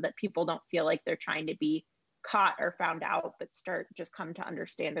expectation, so that people don't feel like they're trying to be caught or found out, but just come to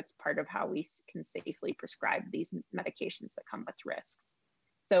understand it's part of how we can safely prescribe these medications that come with risks.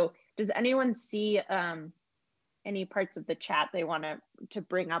 So does anyone see any parts of the chat they want to to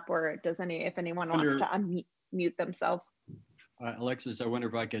bring up, or if anyone wants to unmute themselves. Alexis, I wonder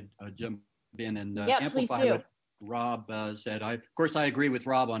if I could jump in and yeah, amplify what Rob said. Of course, I agree with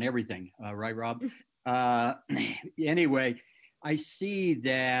Rob on everything, right, Rob? Anyway, I see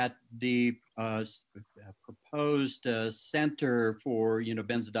that the proposed center for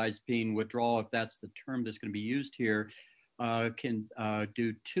benzodiazepine withdrawal, if that's the term that's going to be used here, can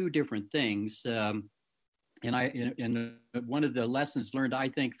do two different things. And one of the lessons learned, I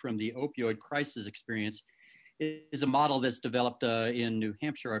think, from the opioid crisis experience is a model that's developed in New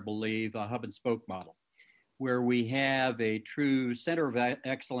Hampshire, I believe, a hub and spoke model, where we have a true center of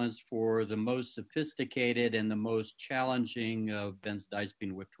excellence for the most sophisticated and the most challenging of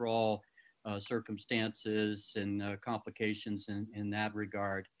benzodiazepine withdrawal circumstances and complications in that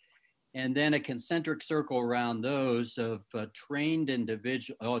regard. And then a concentric circle around those of trained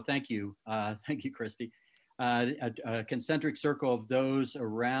individuals. Oh, thank you. Thank you, Christy. A concentric circle of those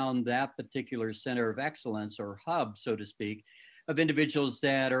around that particular center of excellence, or hub, so to speak, of individuals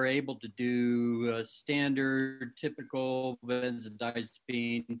that are able to do standard, typical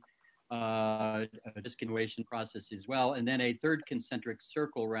benzodiazepine discontinuation process as well. And then a third concentric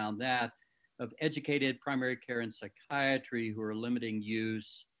circle around that of educated primary care and psychiatry who are limiting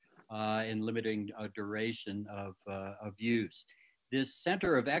use and limiting duration of use. This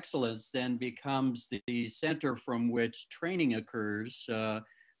center of excellence then becomes the center from which training occurs,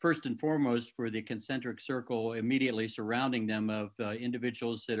 first and foremost for the concentric circle immediately surrounding them of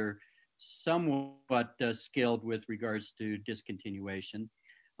individuals that are somewhat skilled with regards to discontinuation.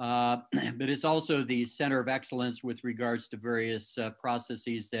 But it's also the center of excellence with regards to various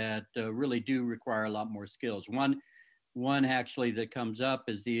processes that really do require a lot more skills. One actually that comes up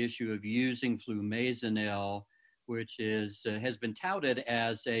is the issue of using flumezanil, which has been touted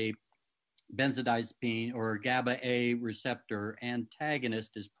as a benzodiazepine or GABA-A receptor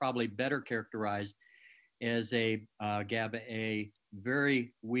antagonist, is probably better characterized as a GABA-A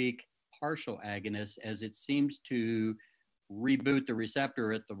very weak partial agonist, as it seems to reboot the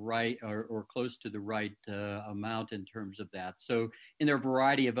receptor at the right or close to the right amount in terms of that. So, and there are a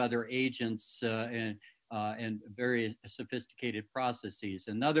variety of other agents and very sophisticated processes.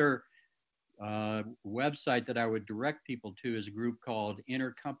 Another website that I would direct people to is a group called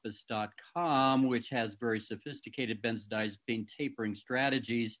innercompass.com, which has very sophisticated benzodiazepine tapering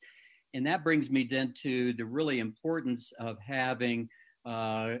strategies. And that brings me then to the really importance of having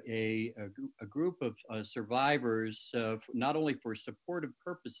a group of survivors, not only for supportive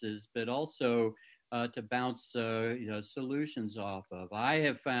purposes, but also to bounce solutions off of. I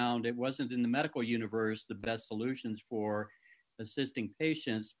have found it wasn't in the medical universe the best solutions for assisting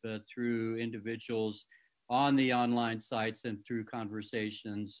patients, but through individuals on the online sites and through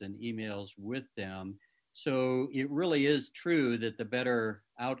conversations and emails with them. So it really is true that the better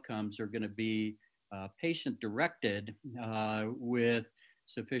outcomes are going to be patient-directed with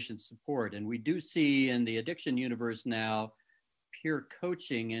sufficient support. And we do see in the addiction universe now peer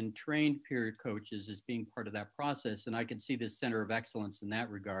coaching and trained peer coaches as being part of that process. And I can see this center of excellence in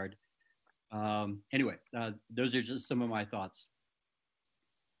that regard. Anyway, those are just some of my thoughts.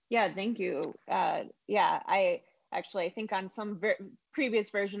 Yeah, thank you. I think on some previous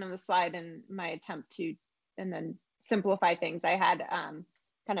version of the slide in my attempt to and then simplify things, I had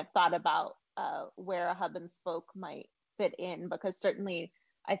kind of thought about where a hub and spoke might fit in, because certainly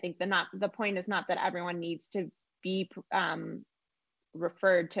I think the point is not that everyone needs to be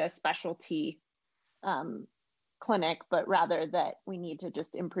referred to a specialty clinic, but rather that we need to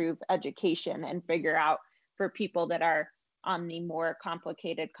just improve education and figure out for people that are on the more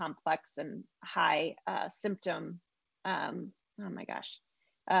complicated, complex, and high symptom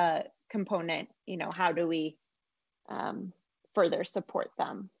component, how do we further support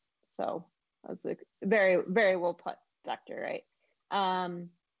them? So that was very, very well put, Doctor, right?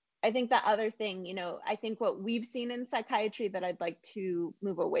 I think the other thing, I think what we've seen in psychiatry that I'd like to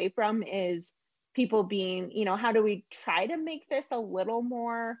move away from is people being, how do we try to make this a little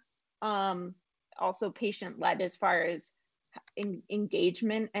more also patient-led as far as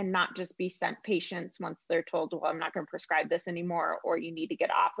engagement, and not just be sent patients once they're told, well, I'm not going to prescribe this anymore, or you need to get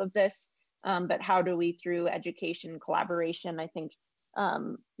off of this. But how do we, through education, collaboration, I think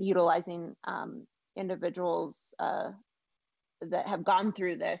utilizing individuals that have gone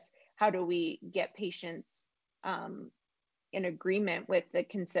through this, how do we get patients in agreement with the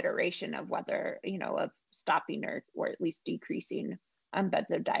consideration of whether, of stopping or at least decreasing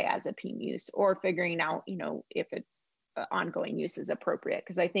benzodiazepine use, or figuring out, if it's ongoing use is appropriate.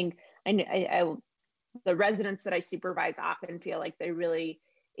 Because I think I the residents that I supervise often feel like they really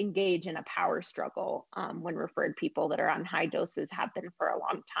engage in a power struggle when referred people that are on high doses have been for a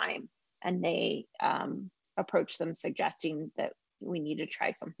long time, and they approach them suggesting that we need to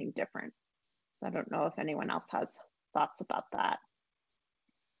try something different. I don't know if anyone else has thoughts about that.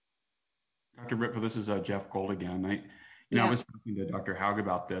 Dr. Rivto, this is Jeff Gold again. I was talking to Dr. Haug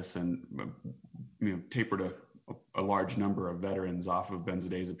about this, and tapered a large number of veterans off of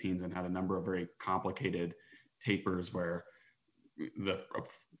benzodiazepines and had a number of very complicated tapers where the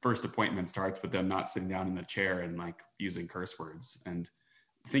first appointment starts with them not sitting down in the chair and like using curse words, and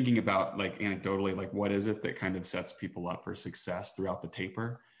thinking about like anecdotally, like what is it that kind of sets people up for success throughout the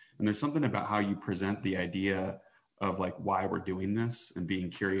taper. And there's something about how you present the idea of like why we're doing this and being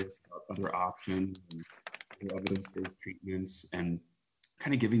curious about other options and evidence-based treatments, and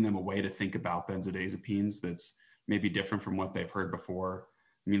kind of giving them a way to think about benzodiazepines that's maybe different from what they've heard before.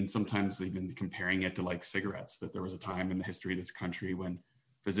 I mean, sometimes even comparing it to like cigarettes, that there was a time in the history of this country when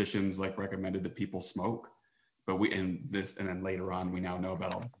physicians like recommended that people smoke, but and then later on, we now know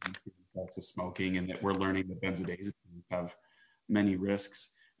about all the effects of smoking, and that we're learning that benzodiazepines have many risks.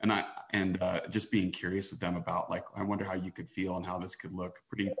 And just being curious with them about like, I wonder how you could feel and how this could look.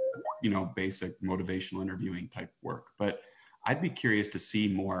 Pretty, basic motivational interviewing type work. But I'd be curious to see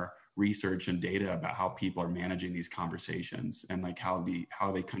more research and data about how people are managing these conversations, and like how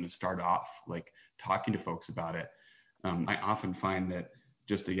they kind of start off like talking to folks about it. I often find that,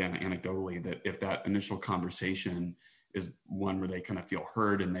 just again anecdotally, that if that initial conversation is one where they kind of feel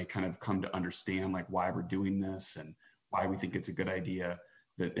heard and they kind of come to understand like why we're doing this and why we think it's a good idea,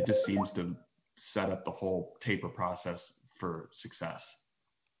 that it just seems to set up the whole taper process for success.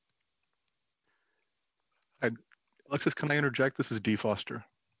 Alexis, can I interject? This is D. Foster.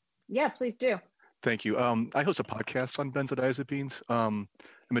 Yeah, please do. Thank you. I host a podcast on benzodiazepines. I've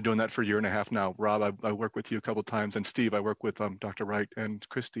been doing that for a year and a half now. Rob, I work with you a couple of times, and Steve, I work with Dr. Wright and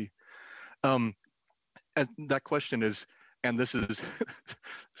Christy. And that question is, and this is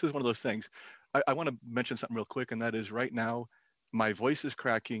this is one of those things. I want to mention something real quick, and that is right now, my voice is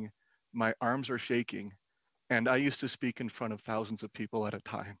cracking, my arms are shaking, and I used to speak in front of thousands of people at a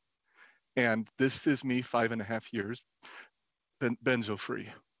time. And this is me 5.5 years, benzo-free.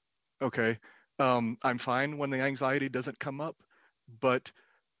 Okay, I'm fine when the anxiety doesn't come up, but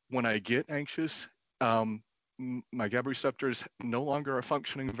when I get anxious, my GABA receptors no longer are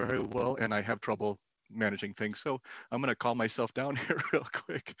functioning very well, and I have trouble managing things. So I'm going to calm myself down here real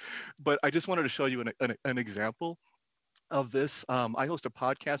quick. But I just wanted to show you an example of this. I host a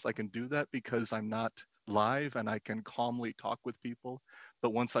podcast. I can do that because I'm not live, and I can calmly talk with people.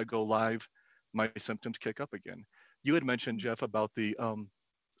 But once I go live, my symptoms kick up again. You had mentioned, Jeff, about the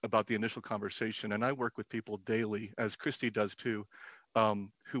initial conversation, and I work with people daily, as Christy does too,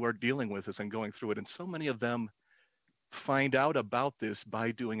 who are dealing with this and going through it. And so many of them find out about this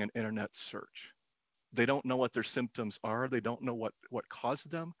by doing an internet search. They don't know what their symptoms are. They don't know what caused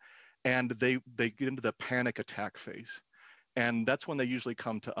them. And they get into the panic attack phase. And that's when they usually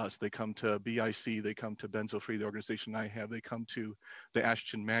come to us. They come to BIC, they come to Benzo Free, the organization I have, they come to the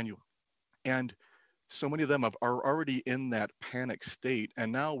Ashton Manual. And so many of them are already in that panic state.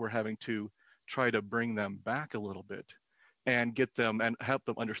 And now we're having to try to bring them back a little bit and get them and help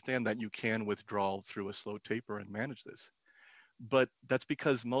them understand that you can withdraw through a slow taper and manage this. But that's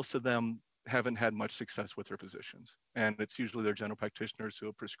because most of them haven't had much success with their physicians. And it's usually their general practitioners who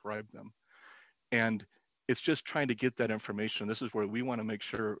have prescribed them. And it's just trying to get that information. This is where we want to make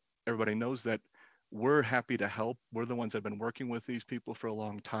sure everybody knows that we're happy to help. We're the ones that have been working with these people for a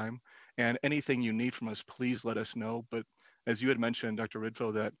long time. And anything you need from us, please let us know. But as you had mentioned, Dr.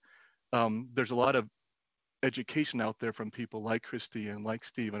 Rivto, that there's a lot of education out there from people like Christy and like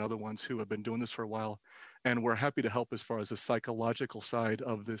Steve and other ones who have been doing this for a while. And we're happy to help as far as the psychological side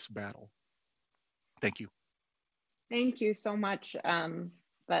of this battle. Thank you. Thank you so much.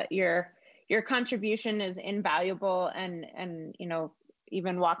 But your contribution is invaluable, and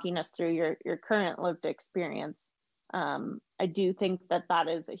even walking us through your current lived experience. I do think that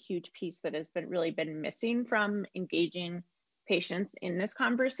is a huge piece that has really been missing from engaging patients in this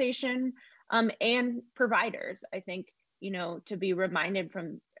conversation, and providers. I think, to be reminded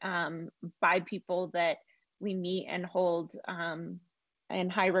by people that we meet and hold in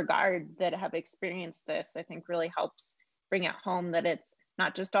high regard that have experienced this, I think really helps bring it home that it's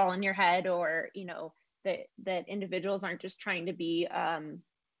not just all in your head, or, that individuals aren't just trying to be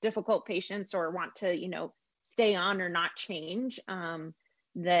difficult patients or want to, stay on or not change. I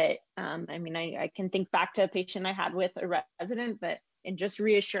can think back to a patient I had with a resident and just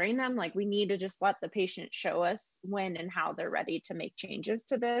reassuring them, like, we need to just let the patient show us when and how they're ready to make changes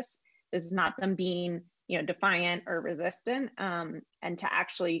to this. This is not them being, defiant or resistant, and to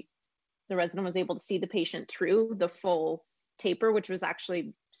actually, the resident was able to see the patient through the full taper, which was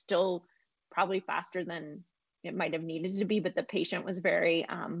actually still probably faster than it might have needed to be, but the patient was very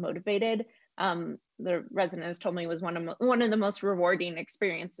motivated. The resident has told me it was one of the most rewarding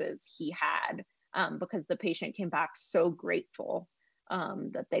experiences he had, because the patient came back so grateful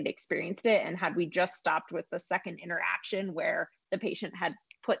that they'd experienced it. And had we just stopped with the second interaction where the patient had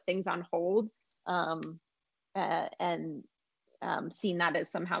put things on hold and seen that as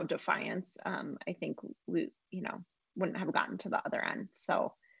somehow defiance, I think we, wouldn't have gotten to the other end.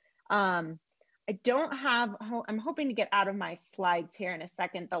 So I don't have, I'm hoping to get out of my slides here in a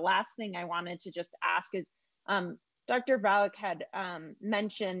second. The last thing I wanted to just ask is, Dr. Valuck had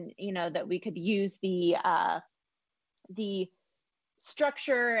mentioned, that we could use the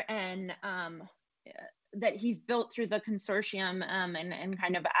structure and that he's built through the consortium, and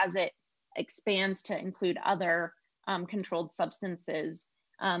kind of as it expands to include other controlled substances.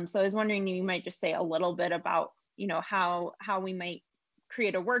 So I was wondering if you might just say a little bit about, how we might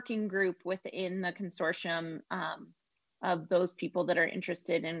create a working group within the consortium of those people that are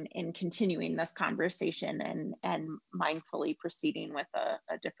interested in continuing this conversation and mindfully proceeding with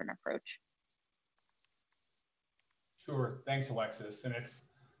a different approach. Sure, thanks, Alexis. And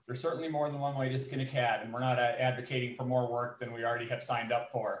there's certainly more than one way to skin a cat, and we're not advocating for more work than we already have signed up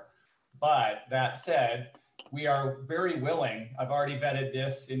for. But that said, we are very willing, I've already vetted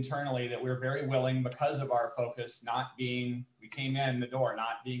this internally, that we're very willing, because of our focus not being, we came in the door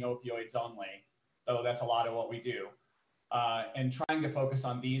not being opioids only, though that's a lot of what we do, and trying to focus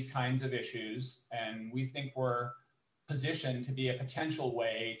on these kinds of issues. And we think we're positioned to be a potential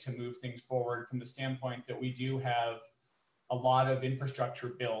way to move things forward from the standpoint that we do have a lot of infrastructure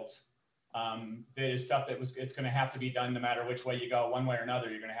built. That is stuff it's going to have to be done no matter which way you go, one way or another.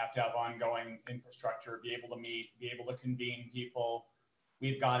 You're going to have ongoing infrastructure, be able to meet, be able to convene people.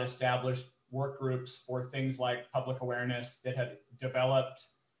 We've got established work groups for things like public awareness that have developed,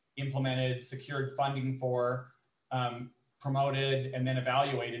 implemented, secured funding for, promoted, and then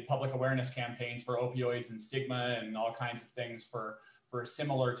evaluated public awareness campaigns for opioids and stigma and all kinds of things for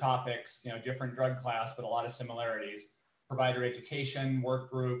similar topics, different drug class, but a lot of similarities. Provider education work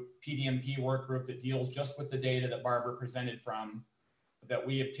group, PDMP work group that deals just with the data that Barbara presented from, that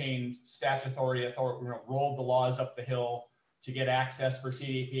we obtained statutory authority, rolled the laws up the hill to get access for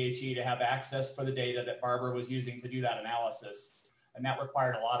CDPHE to have access for the data that Barbara was using to do that analysis. And that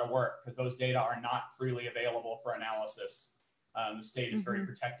required a lot of work because those data are not freely available for analysis. The state is very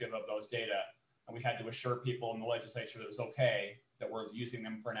protective of those data. And we had to assure people in the legislature that it was okay that we're using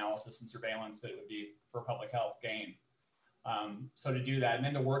them for analysis and surveillance, that it would be for public health gain. So to do that, and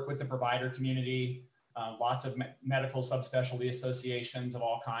then to work with the provider community, lots of medical subspecialty associations of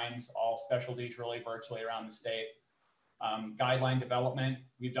all kinds, all specialties really virtually around the state. Guideline development,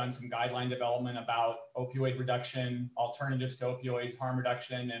 we've done some guideline development about opioid reduction, alternatives to opioids, harm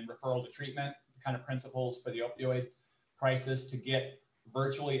reduction, and referral to treatment, the kind of principles for the opioid crisis, to get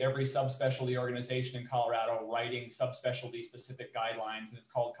virtually every subspecialty organization in Colorado writing subspecialty specific guidelines, and it's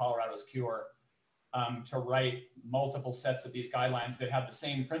called Colorado's Cure. To write multiple sets of these guidelines that have the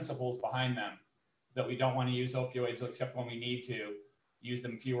same principles behind them, that we don't want to use opioids except when we need to, use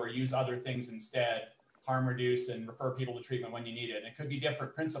them fewer, use other things instead, harm reduce, and refer people to treatment when you need it. And it could be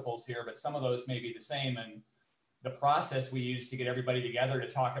different principles here, but some of those may be the same. And the process we use to get everybody together to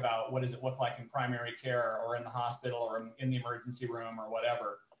talk about what does it look like in primary care or in the hospital or in the emergency room or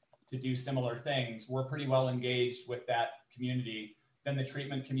whatever, to do similar things, we're pretty well engaged with that community. Then the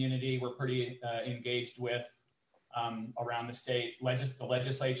treatment community, we're pretty engaged with around the state, the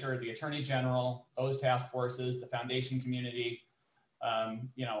legislature, the attorney general, those task forces, the foundation community,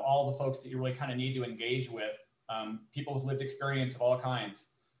 all the folks that you really kind of need to engage with, people with lived experience of all kinds,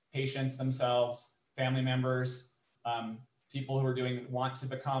 patients themselves, family members, people who want to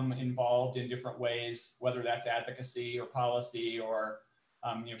become involved in different ways, whether that's advocacy or policy or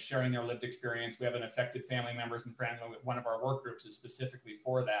sharing their lived experience. We have an affected family members and friends. One of our work groups is specifically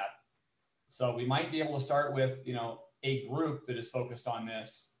for that. So we might be able to start with, a group that is focused on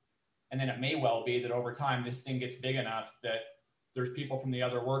this. And then it may well be that over time, this thing gets big enough that there's people from the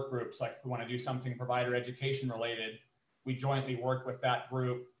other work groups, like if we want to do something provider education related, we jointly work with that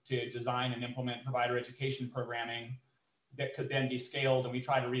group to design and implement provider education programming that could then be scaled. And we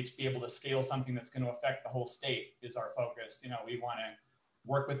try to be able to scale something that's going to affect the whole state is our focus. We want to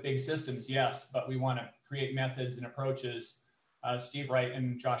work with big systems, yes, but we want to create methods and approaches. Steve Wright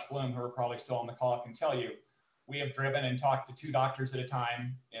and Josh Bloom, who are probably still on the call, can tell you, we have driven and talked to 2 doctors at a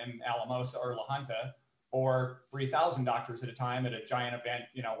time in Alamosa or La Junta or 3,000 doctors at a time at a giant event,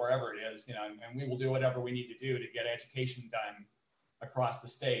 wherever it is, and we will do whatever we need to do to get education done across the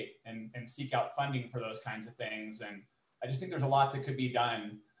state and seek out funding for those kinds of things. And I just think there's a lot that could be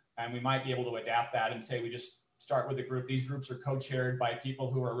done, and we might be able to adapt that and say we just start with a group. These groups are co-chaired by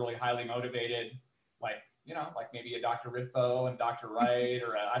people who are really highly motivated, like maybe a Dr. Rivto and Dr. Wright,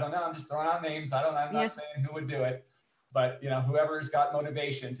 or I don't know, I'm just throwing out names. I'm not saying who would do it, but whoever's got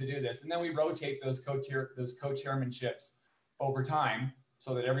motivation to do this. And then we rotate those co-chairmanships over time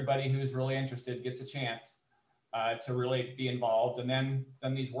so that everybody who's really interested gets a chance to really be involved. And then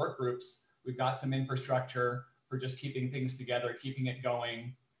these work groups, we've got some infrastructure for just keeping things together, keeping it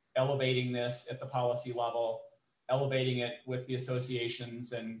going, elevating this at the policy level, elevating it with the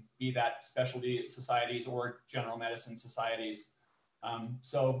associations, and be that specialty societies or general medicine societies.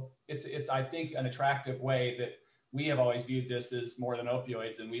 So it's I think an attractive way that we have always viewed this as more than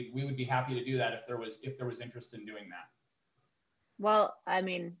opioids, and we would be happy to do that if there was interest in doing that. Well, I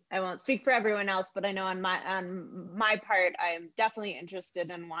mean, I won't speak for everyone else, but I know on my part, I am definitely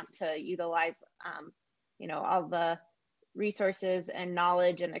interested and want to utilize, all the resources and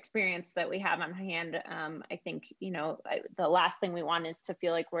knowledge and experience that we have on hand. I think, the last thing we want is to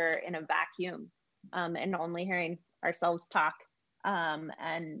feel like we're in a vacuum and only hearing ourselves talk.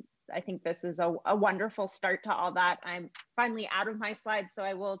 And I think this is a wonderful start to all that. I'm finally out of my slides, so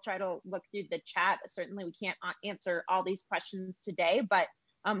I will try to look through the chat. Certainly we can't answer all these questions today, but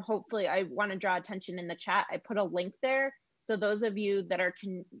hopefully I want to draw attention in the chat. I put a link there. So those of you that are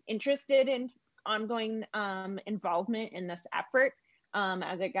interested in ongoing involvement in this effort,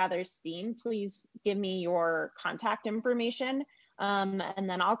 as it gathers steam, please give me your contact information. And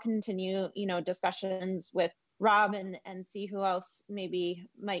then I'll continue, discussions with Rob and see who else maybe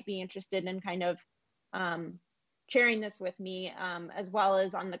might be interested in kind of sharing this with me, as well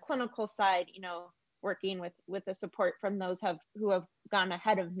as on the clinical side, working with the support from those who have gone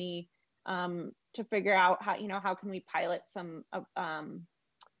ahead of me to figure out how can we pilot some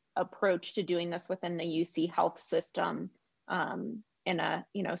approach to doing this within the UC health system in a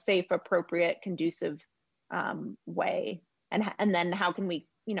safe, appropriate, conducive way, and then how can we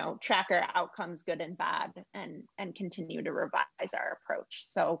track our outcomes, good and bad, and continue to revise our approach.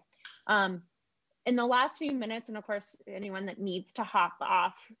 So in the last few minutes, and of course, anyone that needs to hop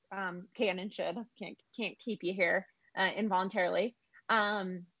off can and should, can't keep you here involuntarily.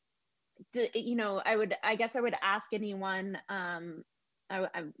 I guess I would ask anyone,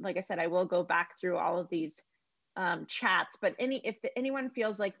 like I said, I will go back through all of these chats, but if anyone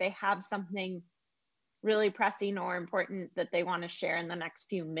feels like they have something really pressing or important that they want to share in the next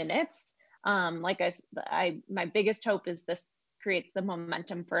few minutes. My biggest hope is this creates the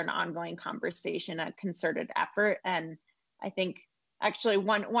momentum for an ongoing conversation, a concerted effort. And I think actually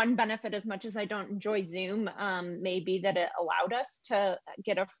one benefit, as much as I don't enjoy Zoom, may be that it allowed us to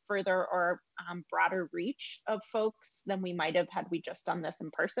get a further or broader reach of folks than we might have had we just done this in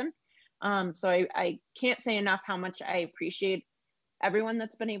person. So I can't say enough how much I appreciate everyone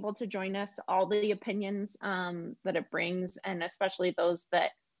that's been able to join us, all the opinions that it brings, and especially those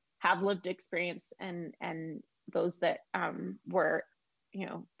that have lived experience and those that were,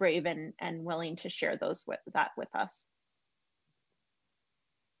 brave and willing to share that with us.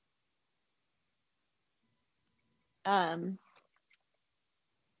 And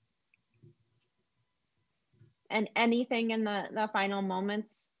anything in the final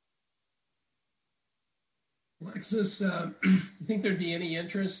moments? Alexis, do you think there'd be any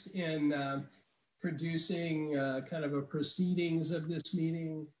interest in producing kind of a proceedings of this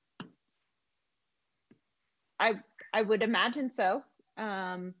meeting? I would imagine so.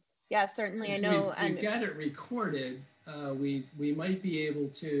 Yeah, certainly. Since I know. We've got it recorded. We might be able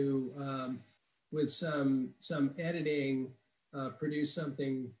to, with some editing, produce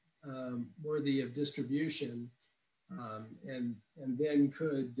something worthy of distribution, and then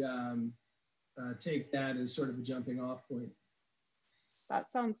could take that as sort of a jumping off point.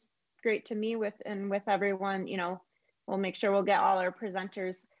 That sounds great to me. With everyone, we'll make sure we'll get all our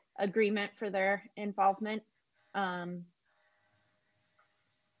presenters agreement for their involvement.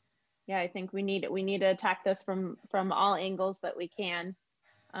 Yeah, I think we need to attack this from all angles that we can.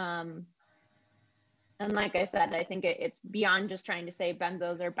 And like I said, I think it's beyond just trying to say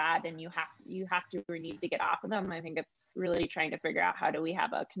benzos are bad and you have to or need to get off of them. I think it's really trying to figure out how do we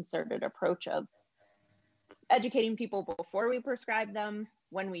have a concerted approach of educating people before we prescribe them,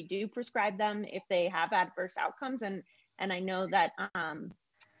 when we do prescribe them, if they have adverse outcomes. And I know that I'm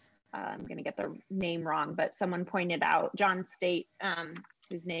going to get the name wrong, but someone pointed out, John State,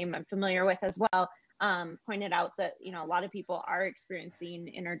 whose name I'm familiar with as well, pointed out that, a lot of people are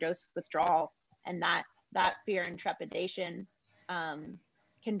experiencing interdose withdrawal, and that that fear and trepidation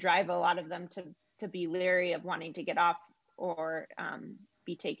can drive a lot of them to be leery of wanting to get off or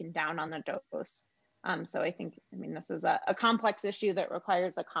be taken down on the dose. So I think, this is a complex issue that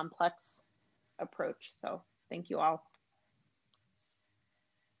requires a complex approach. So thank you all.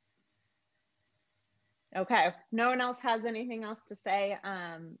 Okay, if no one else has anything else to say,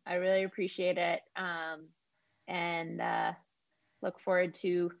 I really appreciate it, and look forward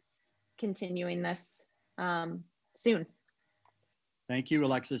to continuing this soon. Thank you,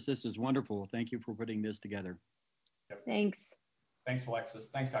 Alexis. This is wonderful. Thank you for putting this together. Yep. Thanks. Thanks, Alexis.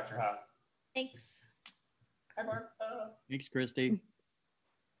 Thanks, Dr. Huff. Thanks. Hi, Mark. Thanks, Christy.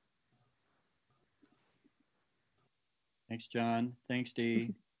 Thanks, John. Thanks,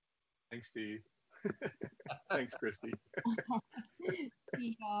 Dee. Thanks, Dee. Thanks, Christy.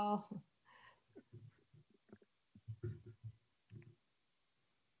 See y'all.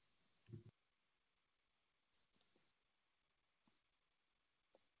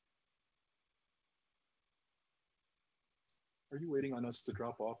 Are you waiting on us to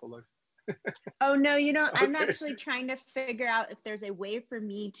drop off, Alex? Oh, no, Okay. I'm actually trying to figure out if there's a way for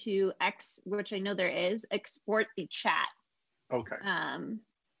me to which I know there is, export the chat. Okay.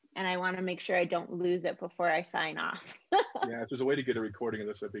 And I want to make sure I don't lose it before I sign off. Yeah, if there's a way to get a recording of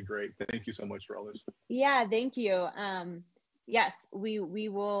this, that'd be great. Thank you so much for all this. Yeah, thank you. Yes, we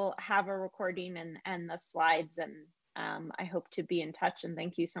will have a recording and the slides, and I hope to be in touch. And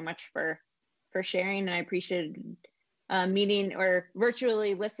thank you so much for sharing. And I appreciate meeting or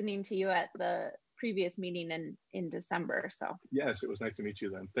virtually listening to you at the previous meeting in December. So yes, it was nice to meet you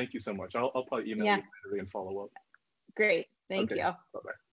then. Thank you so much. I'll probably email you later and follow up. Great. Thank you. Bye-bye.